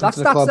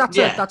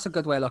a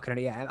good way of looking at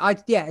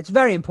it. Yeah, it's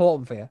very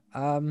important for you.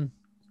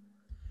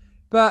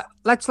 But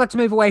let's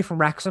move away from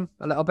Wrexham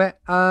a little bit.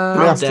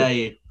 How dare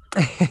you?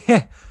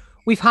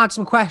 We've had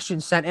some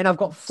questions sent in. I've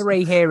got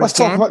 3 here. Let's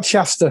talk about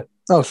Chester.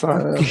 Oh,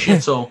 sorry.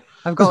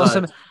 I've got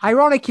some.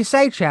 Ironic you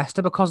say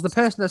Chester because the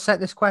person that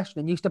sent this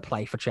question used to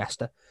play for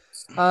Chester.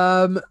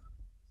 Aaron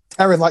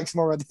likes him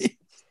already.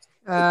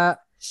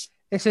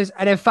 This is,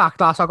 and in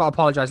fact, I've got to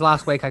apologise.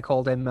 Last week I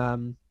called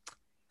him.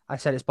 I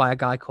said it's by a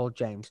guy called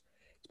James.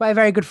 It's by a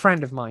very good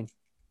friend of mine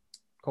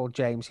called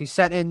James. He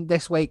sent in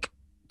this week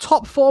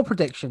top 4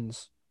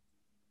 predictions.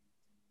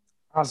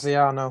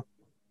 Aziano.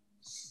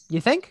 You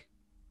think?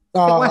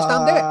 West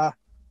Ham do it?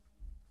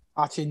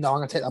 Actually, no, I'm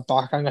going to take that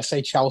back. I'm going to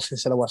say Chelsea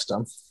instead of West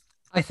Ham.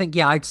 I think,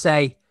 I'd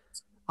say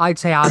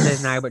as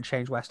is now, but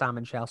change West Ham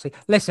and Chelsea.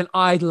 Listen,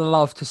 I'd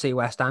love to see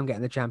West Ham get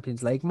in the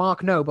Champions League.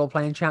 Mark Noble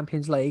playing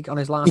Champions League on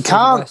his last season.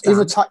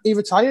 He can't. He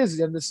retires at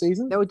the end of the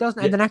season. No, he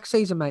doesn't. In the next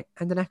season, mate.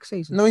 In the next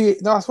season. No,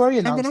 that's where he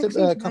announced it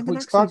a couple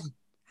weeks back.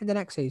 In the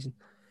next season.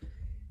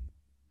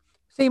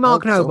 See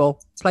Mark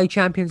Noble play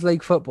Champions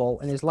League football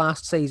in his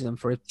last season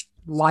for a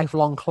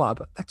lifelong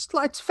club.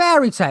 It's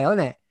fairy tale,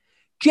 isn't it?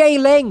 Jay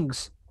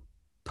Lings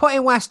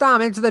putting West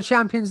Ham into the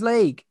Champions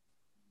League.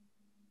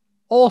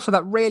 Also,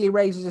 that really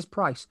raises his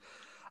price.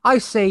 I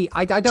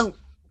don't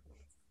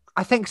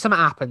I think something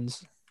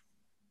happens.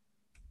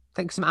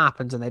 And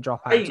they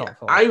drop out of top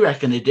four. I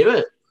reckon they do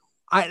it.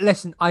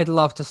 I'd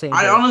love to see him.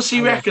 I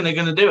honestly reckon they're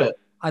going to do it.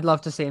 I'd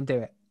love to see him do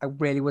it. I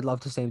really would love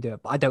to see him do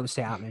it, but I don't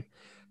see it happening.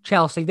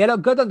 Chelsea, they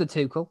look good under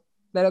Tuchel.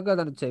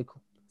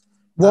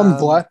 One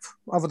blip.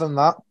 Other than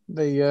that,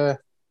 they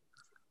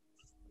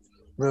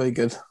really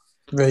good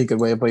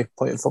way of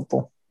playing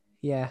football.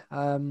 Yeah.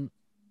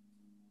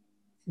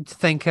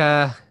 Think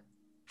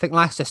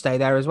Leicester stay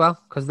there as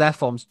well because their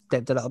form's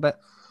dipped a little bit.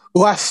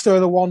 Leicester are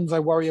the ones I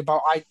worry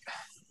about.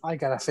 I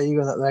get a feeling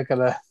that they're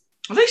gonna.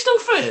 Are they still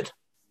third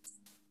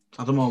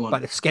at the moment? By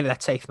the skin of their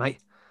teeth, mate.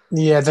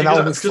 Yeah, they're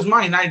not. Because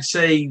mine, I'd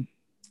say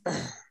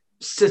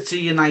City,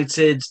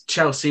 United,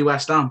 Chelsea,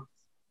 West Ham.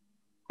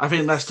 I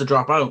think Leicester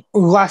drop out.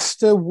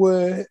 Leicester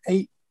were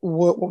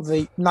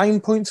 9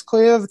 points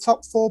clear of the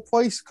top 4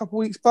 place a couple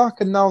of weeks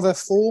back, and now they're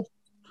 4.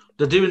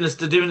 They're doing this.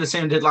 They're doing the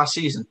same they did last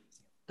season.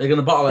 They're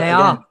going to bottle it again.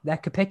 They are. They're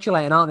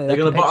capitulating, aren't they? They're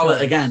going to bottle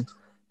it again.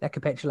 They're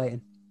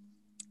capitulating.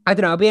 I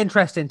don't know. It'll be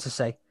interesting to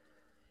see.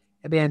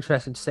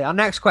 Our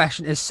next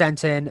question is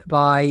sent in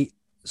by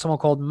someone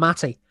called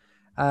Matty.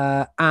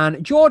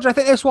 And George, I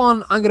think this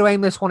one, I'm going to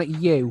aim this one at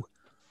you.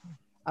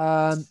 It's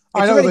a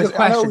really good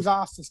question. I know who's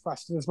asked this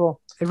question as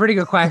well. A really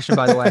good question,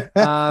 by the way.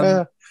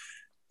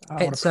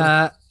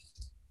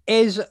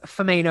 Is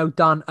Firmino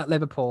done at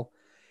Liverpool?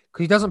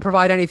 Because he doesn't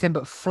provide anything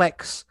but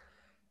flicks,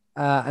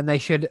 and they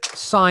should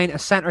sign a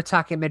centre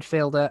attacking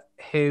midfielder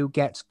who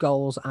gets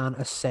goals and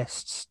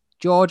assists.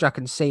 George, I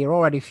can see you're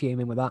already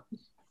fuming with that.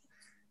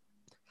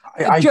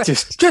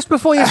 Just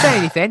before you say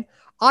anything,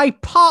 I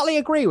partly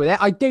agree with it.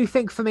 I do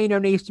think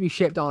Firmino needs to be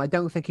shipped on. I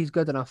don't think he's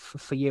good enough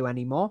for you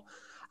anymore.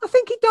 I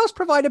think he does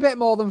provide a bit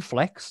more than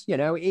flicks. You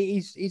know,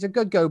 he's a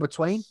good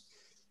go-between.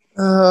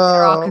 There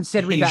are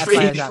considerably better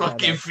players out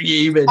there.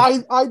 Fuming.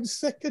 I'm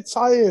sick and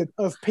tired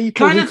of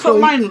people. Can I just put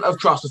mine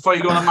across before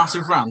you go on a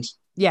massive rant?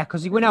 Yeah,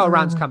 because we know a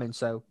rant's coming,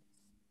 so.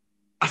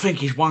 I think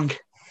he's wank.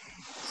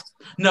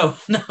 No.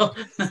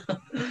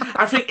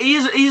 I think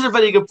he's a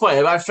very good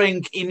player, but I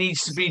think he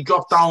needs to be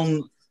dropped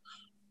down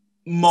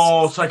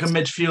more to like a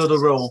midfielder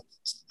role.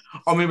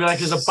 Or maybe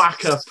like as a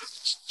backup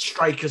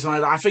striker or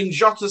something like that. I think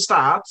Jota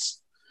starts.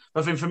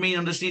 I think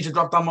Firmino just needs to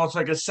drop down more to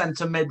like a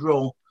centre mid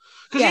role.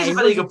 Because he's a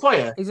very good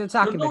player. He's an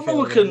attacking midfielder. No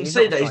one can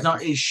say that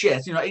he's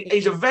shit. You know,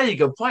 he's a very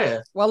good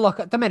player. Well, look,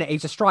 at the minute,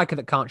 he's a striker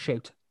that can't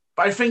shoot.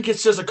 But I think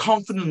it's just a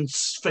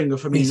confidence thing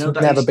with Firmino. He's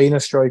never been a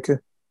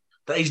striker.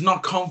 That he's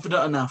not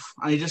confident enough.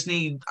 And he just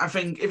I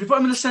think, if you put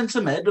him in the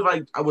centre mid,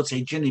 I would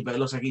say Ginny, but it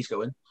looks like he's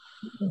going.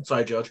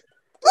 Sorry, George.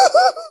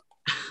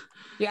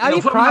 Yeah, are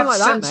you crying like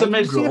that,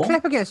 mate? Did you see the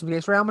clip against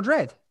Real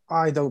Madrid?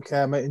 I don't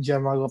care, mate. In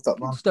general, I love that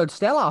man. Stood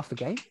still half the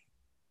game.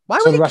 Why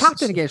was he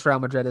captain against Real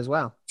Madrid as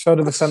well?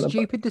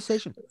 Stupid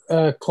decision.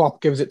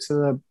 Klopp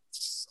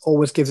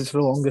always gives it to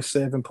the longest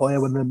serving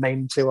player when the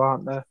main two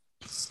aren't there,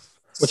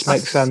 which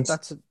makes sense.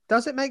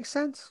 Does it make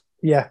sense?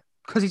 Yeah,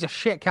 because he's a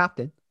shit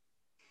captain.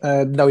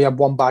 No, he had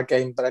one bad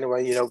game, but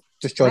anyway,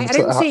 just join. I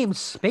didn't see him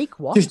speak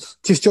once.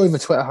 Just join the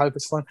Twitter hype.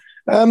 It's fine.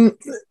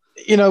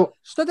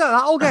 Stood there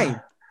that whole game.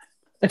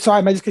 It's all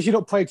right, mate. Just because you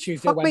don't play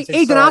Tuesday, Wednesday.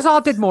 Eden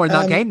Hazard did more in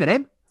that game than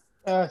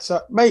him.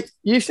 So, mate,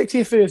 you stick to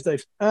your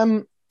Thursdays.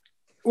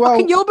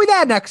 Well, you'll be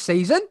there next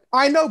season.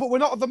 I know, but we're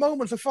not at the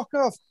moment, so fuck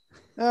off.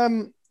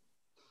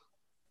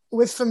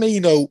 With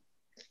Firmino,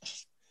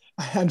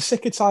 I'm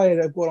sick and tired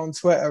of going on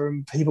Twitter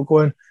and people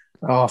going,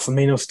 "Oh,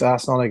 Firmino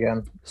starts not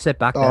again." Sit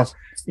back, guys.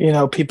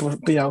 People.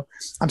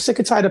 I'm sick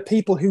and tired of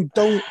people who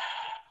don't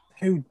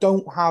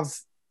have.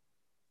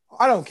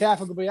 I don't care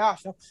if I'm going to be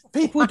harsh.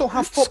 People who don't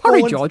have football.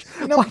 Sorry, George.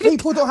 Why did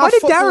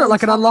Darren look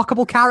like an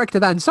unlockable character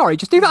then? Sorry,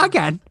 just do that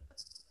again.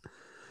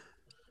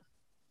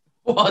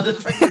 What the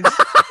fucking...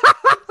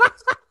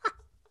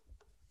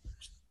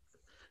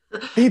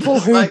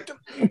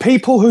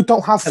 People who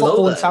don't have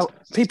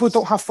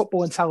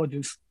football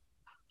intelligence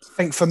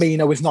think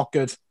Firmino is not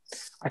good.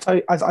 I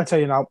tell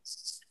you now,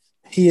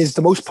 he is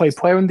the most played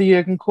player in the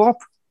Jurgen Klopp.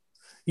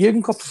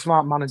 Jurgen Klopp's a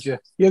smart manager.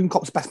 Jurgen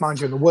Klopp's the best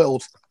manager in the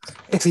world.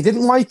 If he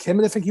didn't like him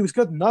and didn't think he was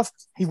good enough,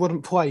 he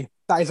wouldn't play.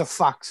 That is a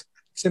fact.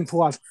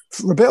 Simple as.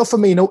 Roberto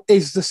Firmino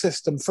is the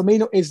system.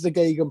 Firmino is the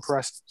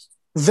gegenpress.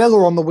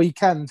 Villa on the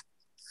weekend,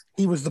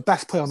 he was the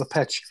best player on the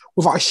pitch.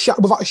 Without a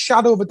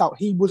shadow of a doubt,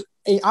 he was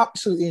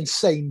absolutely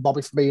insane,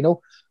 Bobby Firmino.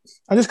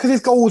 And just because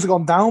his goals have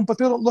gone down, but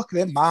people don't look at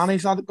it, man,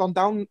 he's not gone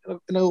down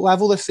in a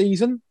level this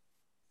season.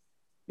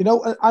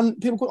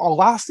 And people go, "Oh,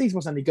 last season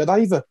wasn't any good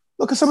either."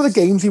 Look at some of the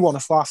games he won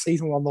us last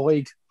season won the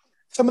league.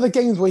 Some of the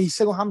games where he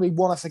single-handedly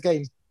won us a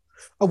game.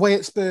 Away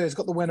at Spurs,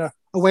 got the winner.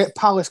 Away at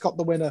Palace, got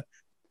the winner.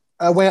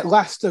 Away at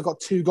Leicester,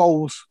 got 2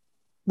 goals,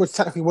 which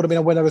technically would have been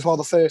a winner as well,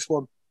 the first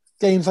one.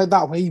 Games like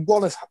that, where he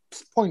won us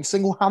points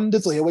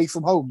single-handedly away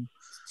from home.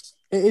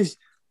 It is,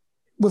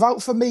 without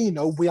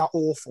Firmino, we are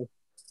awful.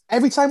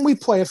 Every time we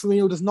play, if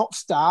Firmino does not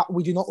start,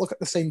 we do not look at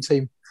the same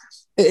team.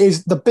 It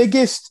is the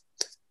biggest...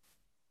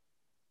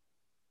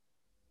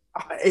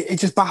 It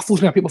just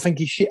baffles me how people think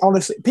he's shit.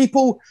 Honestly,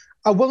 people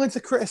are willing to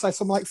criticise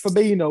someone like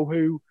Firmino,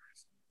 who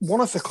won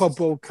us a Club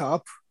World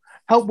Cup,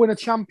 help win a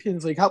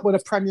Champions League, help win a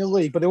Premier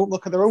League, but they won't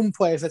look at their own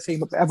players, their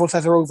team. Everyone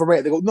says they're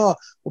overrated. They go, no,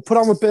 we'll put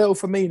on Roberto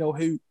Firmino,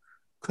 who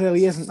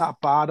clearly isn't that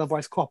bad.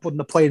 Otherwise, Klopp wouldn't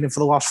have played him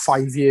for the last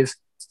 5 years.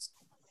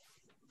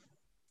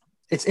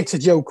 It's a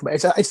joke,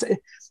 mate.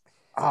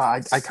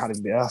 I can't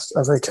even be asked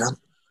as I can.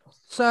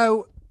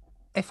 So,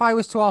 if I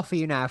was to offer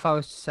you now, if I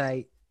was to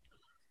say,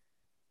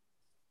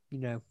 you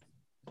know,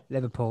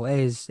 Liverpool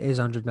is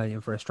 100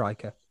 million for a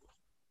striker,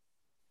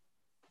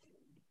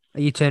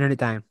 are you turning it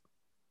down?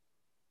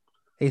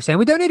 Are you saying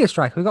we don't need a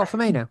striker? We got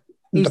Firmino.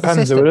 It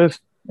depends who it is.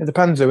 It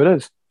depends who it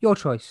is. Your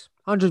choice.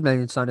 100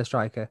 million to sign a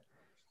striker.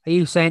 Are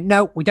you saying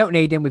no? We don't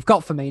need him. We've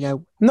got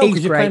Firmino. No,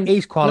 he's great.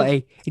 He's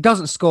quality. No. He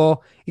doesn't score.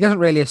 He doesn't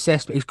really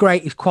assist, but he's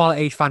great. He's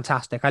quality. He's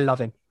fantastic. I love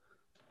him.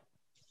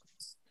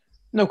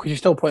 No,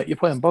 because you're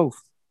playing both.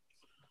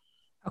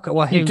 Okay,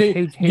 well, who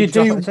do you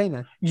do the team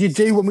then? You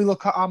do when we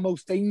look at our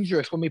most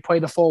dangerous when we play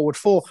the forward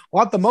four.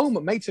 Well, at the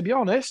moment, mate, to be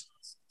honest,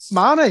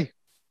 Mane.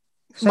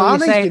 So are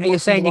you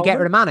saying you get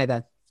rid of Mane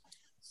then?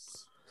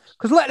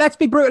 Because let's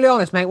be brutally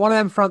honest, mate. One of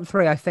them front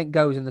three, I think,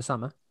 goes in the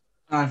summer.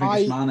 I think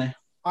it's Mane.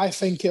 I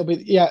think it'll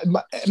be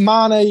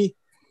Mane.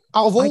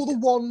 Out of all the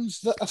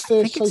ones that are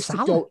first choice to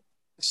go,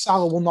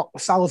 Salah will not.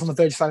 Salah's on the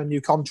verge of signing a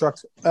new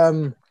contract.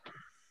 I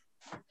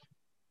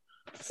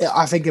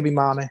think it'll be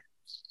Mane.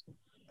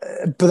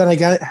 But then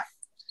again,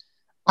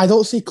 I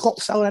don't see Klopp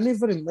selling any of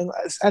them.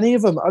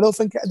 I don't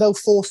think they'll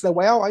force their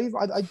way out. I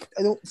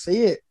don't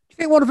see it. Do you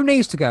think one of them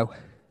needs to go?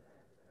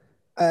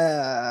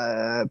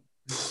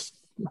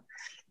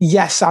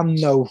 Yes and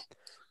no.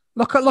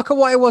 Look at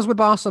what it was with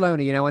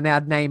Barcelona. You know, when they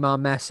had Neymar,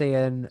 Messi,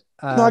 and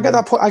no, I get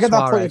that point. I get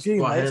Suarez. That point of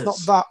view. Mate. It's not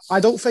that. I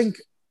don't think.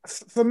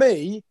 For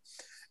me,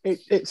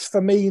 it's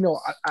Firmino.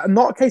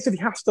 Not a case of he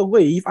has to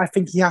leave. I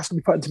think he has to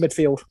be put into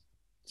midfield.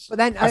 But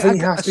then,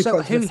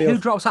 who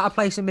drops out of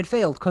place in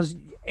midfield? Because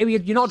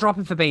you're not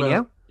dropping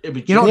Fabinho.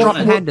 You're not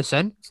dropping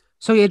Henderson.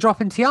 So you're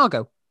dropping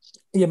Thiago.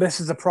 Yeah, but this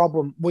is the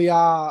problem. We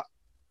are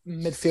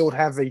midfield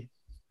heavy.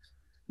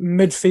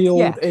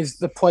 Midfield is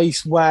the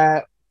place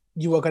where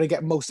you are going to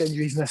get most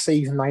injuries in a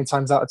season 9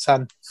 times out of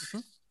 10. Mm-hmm.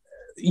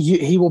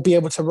 He will be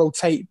able to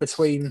rotate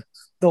between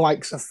the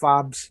likes of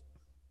Fabs,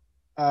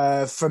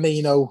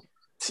 Firmino,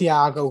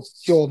 Thiago,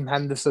 Jordan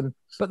Henderson.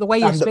 But the way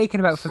you're speaking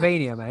about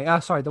Fabinho, mate,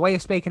 the way you're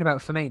speaking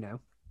about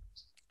Firmino,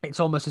 it's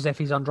almost as if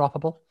he's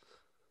undroppable.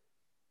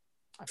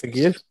 I think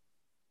he is.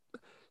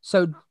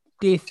 So,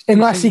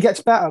 unless he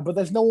gets better, but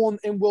there's no one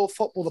in world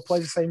football that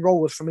plays the same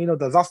role as Firmino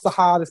does. That's the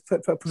hardest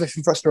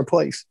position for us to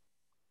replace.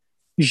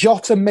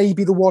 Jota may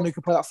be the one who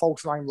can play that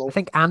false 9 role. I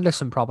think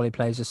Anderson probably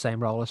plays the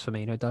same role as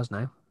Firmino does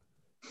now.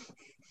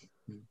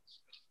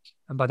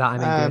 And by that I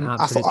mean being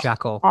absolute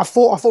jackal. I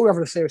thought we were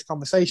having a serious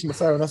conversation, but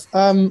fair enough.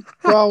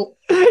 Well,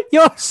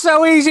 you're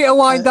so easy to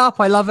wind up.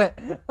 I love it.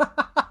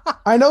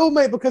 I know,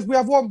 mate, because we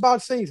have one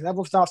bad season,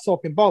 everyone starts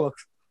talking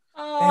bollocks.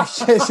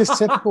 It's just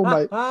typical,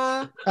 mate.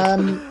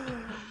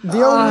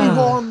 The only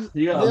one,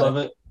 you gotta love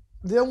it.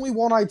 The only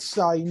one I'd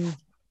sign,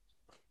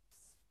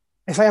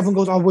 if I haven't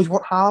got, I always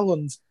want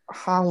Haaland.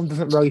 Haaland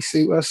doesn't really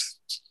suit us.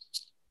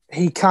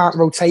 He can't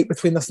rotate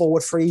between the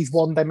forward three. He's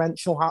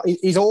one-dimensional.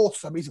 He's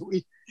awesome.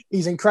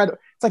 He's incredible.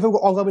 It's like we've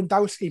got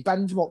Lewandowski,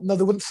 Benzema. No,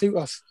 they wouldn't suit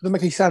us. Doesn't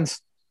make any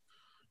sense.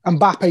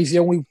 Mbappe's the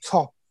only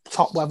top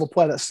level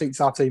player that suits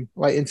our team,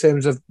 right? In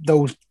terms of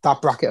that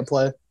bracket of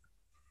player.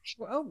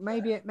 Well,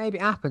 maybe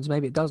it happens.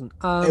 Maybe it doesn't.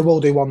 It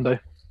will do one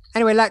day.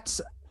 Anyway, let's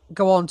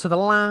go on to the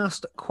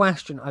last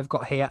question I've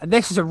got here. And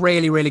this is a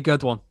really, really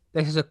good one.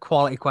 This is a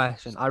quality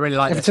question. I really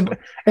like this one.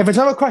 If it's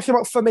another question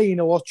about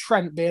Firmino or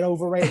Trent being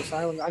overrated,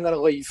 I'm going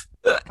to leave.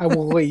 I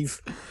will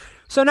leave.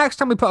 So next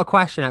time we put a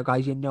question out,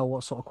 guys, you know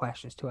what sort of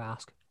questions to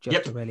ask.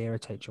 Just to really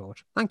irritate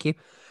George. Thank you.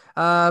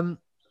 Doesn't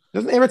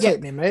irritate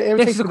me, mate.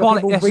 This is a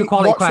quality question.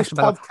 Watch this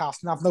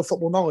podcast and have no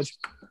football knowledge.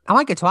 I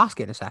might get to ask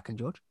it in a second,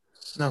 George.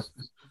 No.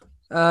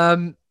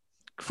 From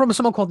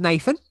someone called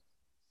Nathan.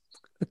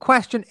 The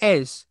question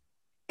is,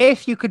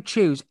 if you could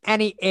choose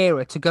any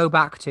era to go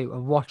back to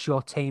and watch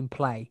your team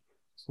play,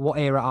 what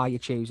era are you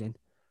choosing?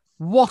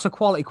 What a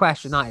quality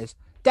question that is.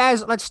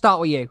 Des, let's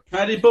start with you. Can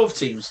I do both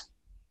teams?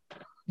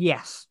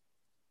 Yes.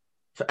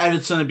 For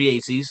Everton, it'd be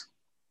 80s.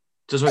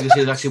 Just so I can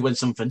see us actually win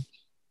something.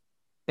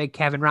 Big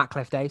Kevin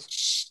Ratcliffe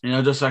days. You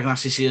know, just so I can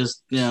actually see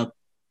us,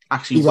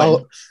 actually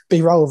win.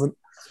 Be relevant.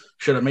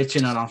 Should have made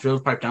 2-0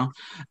 Anfield, pipe down.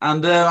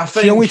 And I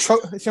think... It's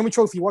the only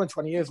trophy you won in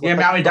 20 years. Yeah,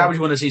 Mary Davies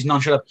won a season,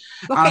 shut up.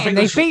 Look at him,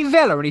 they beat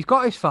Villa and he's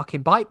got his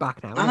fucking bite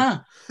back now. I know.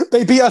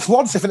 They beat us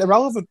once if they're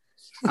irrelevant.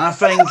 And I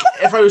think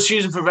if I was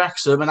choosing for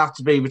Wrexham, it'd have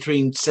to be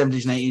between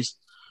 70s and 80s.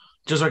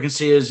 Just so I can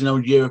see us,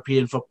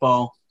 European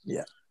football.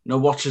 Yeah.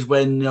 Watch us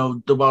win,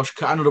 the Welsh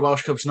Cup. I know the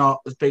Welsh Cup's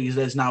not as big as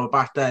it is now, but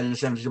back then in the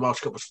 70s, the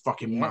Welsh Cup was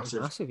fucking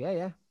massive. Massive,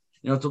 yeah.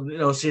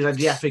 See like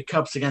the FA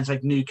Cups against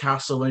like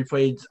Newcastle when we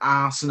played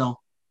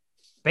Arsenal.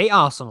 Beat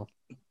Arsenal.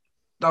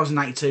 That was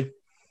 92.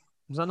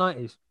 Was that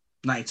 90s?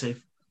 92.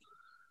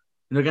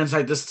 Against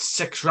like the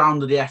 6th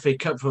round of the FA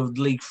Cup for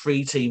the League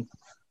 3 team.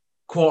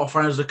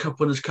 Quarterfinals of the Cup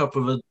Winners' Cup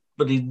with a,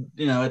 but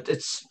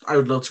it's. I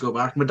would love to go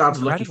back. My dad's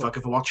a lucky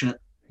fucker for watching it.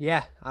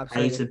 Yeah,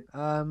 absolutely.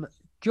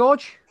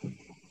 George?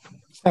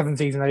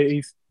 70s and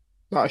 80s.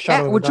 Not a Yeah,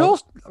 shadow of a would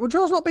doubt.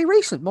 yours not be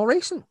more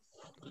recent?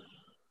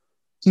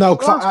 No,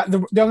 because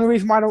the only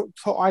reason why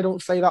I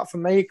don't say that for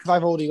me, because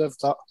I've already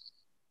lived that.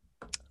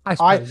 I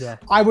suppose, yeah.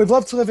 I would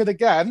love to live it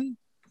again,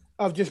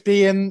 of just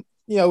being,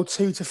 2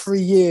 to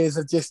 3 years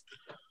of just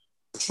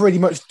pretty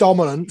much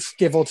dominance,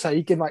 give or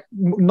take, and like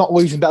not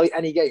losing barely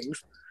any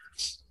games.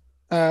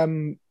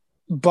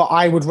 But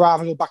I would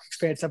rather go back and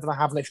experience something I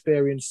haven't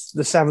experienced,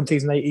 the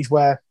 70s and 80s,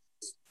 where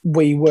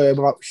we were,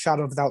 without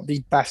shadow of a doubt,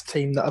 the best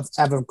team that have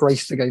ever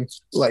graced the game.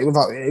 Like, it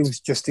was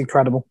just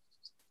incredible.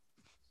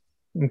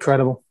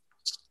 Incredible.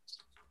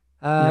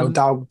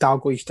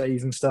 Dalglish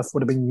days and stuff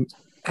would have been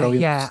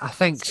brilliant. Yeah, I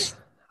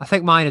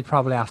think mine would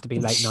probably have to be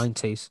late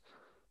 90s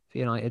for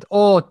United,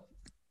 or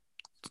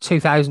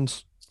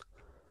 2000s.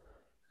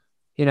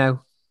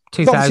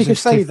 2000, could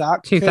say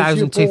that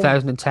 2000,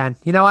 2010.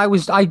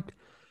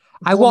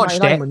 I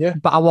watched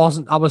it, but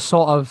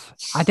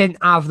I didn't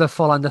have the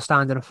full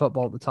understanding of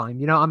football at the time.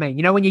 You know what I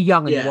mean? When you're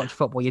young and you watch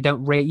football, you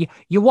don't really,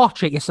 you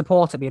watch it, you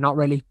support it, but you're not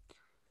really.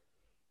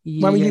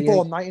 When were you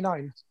born?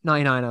 99?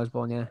 99, I was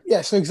born, yeah.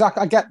 Yeah, so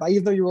exactly, I get that.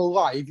 Even though you were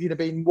alive, you'd have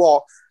been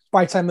what?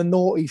 By the time the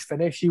noughties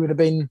finished, you would have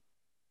been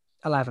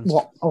 11.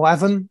 What,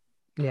 11?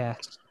 Yeah.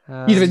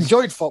 You'd have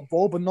enjoyed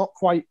football, but not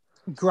quite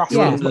grasped it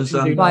as much as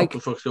you do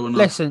now.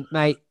 Listen,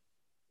 mate.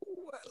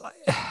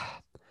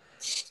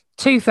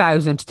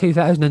 2000 to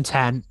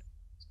 2010,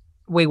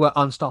 we were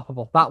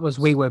unstoppable.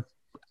 We were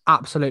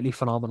absolutely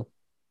phenomenal.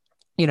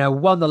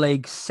 Won the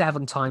league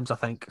 7 times, I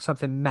think,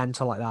 something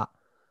mental like that.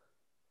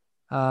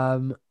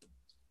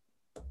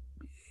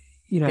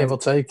 Give or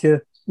take, yeah,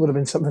 would have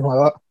been something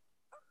like that.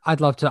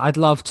 I'd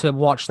love to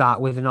watch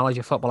that with the knowledge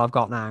of football I've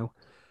got now,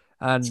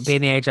 and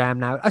being the age I am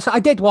now. I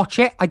did watch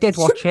it,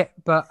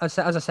 but as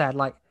I said,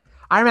 like,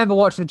 I remember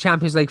watching the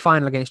Champions League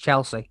final against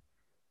Chelsea.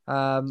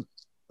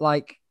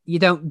 You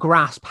don't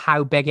grasp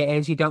how big it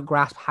is. You don't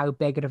grasp how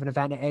big of an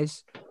event it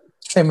is.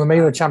 Same with me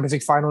in the Champions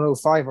League final in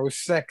 05. I was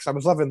 6. I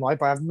was loving life,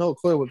 but I have no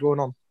clue what's going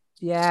on.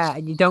 Yeah,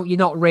 and you're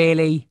not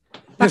really,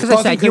 like, as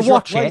I said, you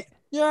watch it.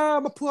 Yeah,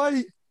 I'm a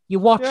play. You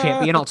watch it,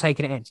 but you're not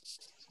taking it in.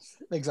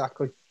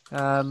 Exactly.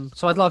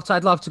 So I'd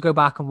love to go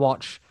back and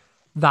watch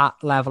that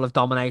level of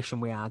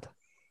domination we had.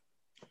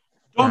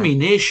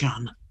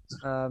 Domination.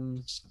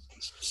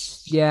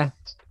 Yeah,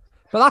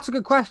 but that's a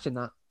good question.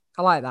 That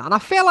I like that, and I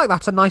feel like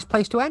that's a nice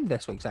place to end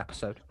this week's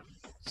episode.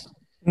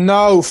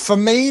 No,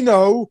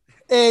 Firmino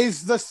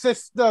is the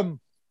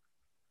system.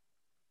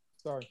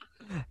 Sorry.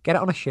 Get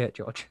it on a shirt,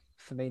 George.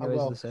 Firmino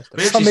is the system.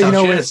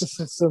 Firmino is the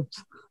system.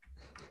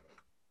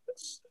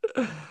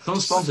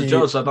 Don't sponsor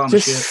Joe, so I don't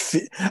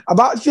shit.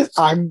 I'm just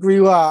angry.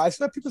 I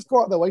swear people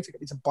go out their way to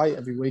get me to bite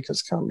every week.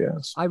 It can't be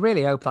honest. I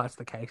really hope that's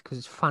the case, because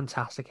it's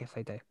fantastic if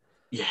they do.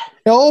 Yeah.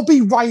 It'll all be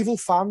rival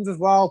fans as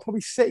well.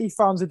 Probably City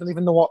fans who don't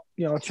even know what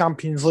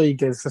Champions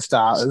League is for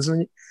starters.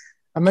 And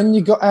then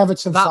you got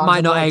Everton fans. That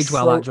might not age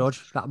well,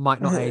 George. That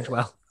might not age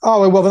well.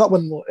 Oh, well, they're not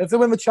winning. If they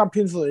win the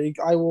Champions League,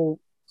 I don't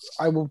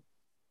know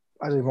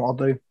what I'll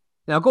do.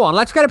 Now, go on.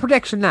 Let's get a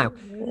prediction now.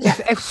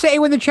 If City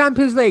win the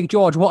Champions League,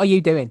 George, what are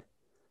you doing?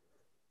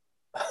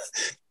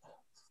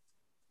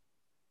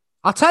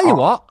 I'll tell you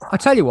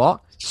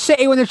what.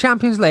 City win the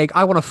Champions League,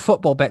 I want a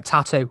football bit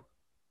tattoo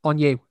on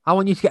you. I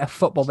want you to get a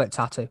football bit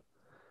tattoo.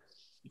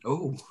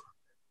 Oh.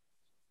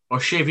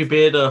 Or shave your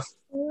beard off.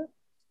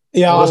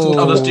 Yeah, I'll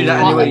just do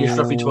that anyway, you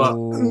fluffy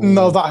twat.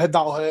 No,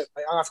 that'll hurt,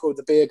 mate. I'll have to go with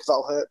the beard because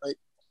that'll hurt, mate.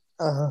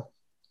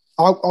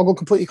 I'll go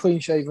completely clean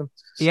shaven.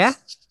 Yeah?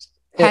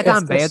 Head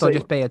and beard, or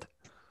just beard?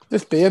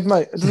 Just beard,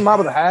 mate. It doesn't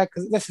matter the hair,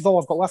 because this is all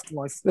I've got left in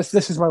life. This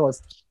is my life.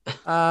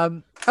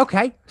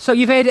 Okay, so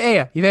you've heard it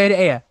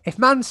here. If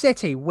Man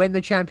City win the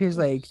Champions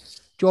League,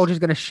 George is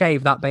going to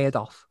shave that beard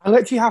off. I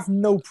literally have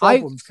no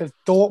problems, because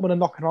Dortmund are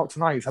knocking out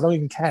tonight, so I don't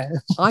even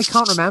care. I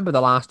can't remember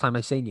the last time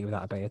I seen you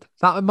without a beard.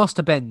 That must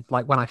have been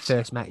like when I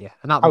first met you.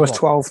 And that was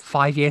 12.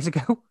 5 years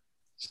ago?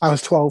 I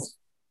was 12.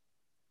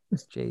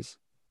 Jeez.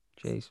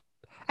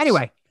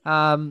 Anyway,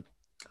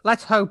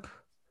 let's hope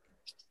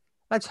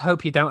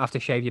you don't have to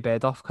shave your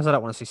beard off, because I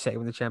don't want to see City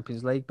win the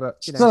Champions League.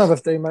 But none of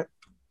us do, mate.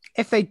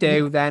 If they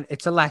do, then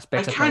it's a less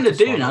bitter. I kind of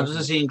do now, just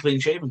to see him clean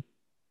shaven.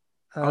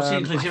 I've seen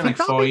him clean shaven like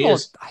 4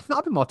 years. I think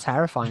that'd be more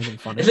terrifying than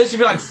funny. It's literally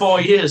been like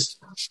 4 years.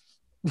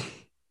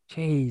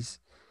 Jeez.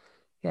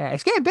 Yeah,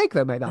 it's getting big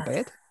though, mate, that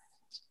beard.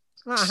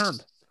 Out of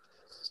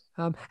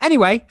hand.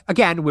 Anyway,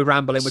 again, we're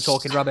rambling, we're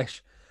talking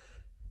rubbish.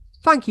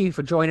 Thank you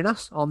for joining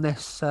us on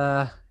this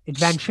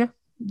adventure,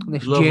 on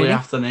this lovely journey.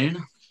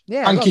 Afternoon.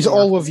 Yeah, thank you to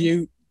all of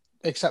you,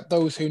 except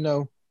those who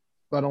know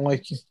but I don't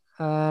like you.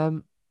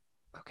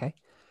 Okay.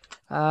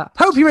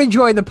 Hope you're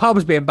enjoying the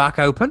pubs being back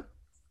open.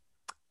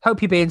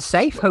 Hope you're being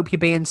safe. Hope you're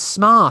being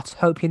smart.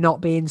 Hope you're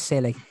not being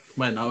silly.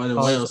 Well, no, in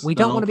Wales, we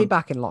don't want to be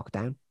back in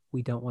lockdown.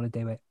 We don't want to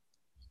do it.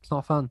 It's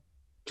not fun.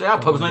 So our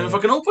pub's not even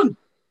fucking open. Say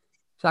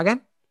that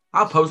again?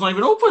 Our pub's not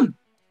even open.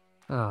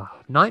 Oh,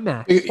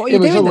 nightmare. What are you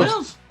doing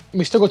then?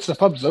 We still go to the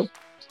pubs though.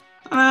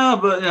 I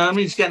know, but I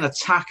mean, just getting a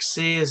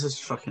taxi is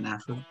just fucking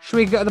effort. Should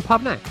we go to the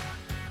pub now?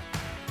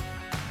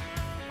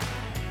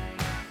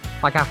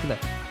 Like after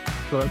this. Do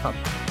you want to come?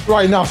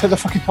 Right now, take the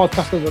fucking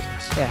podcast with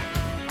us. Yeah.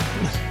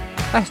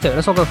 Let's do it.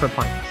 Let's all go for a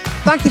pint.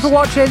 Thank you for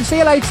watching. See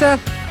you later.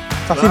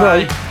 Thank you,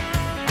 bye.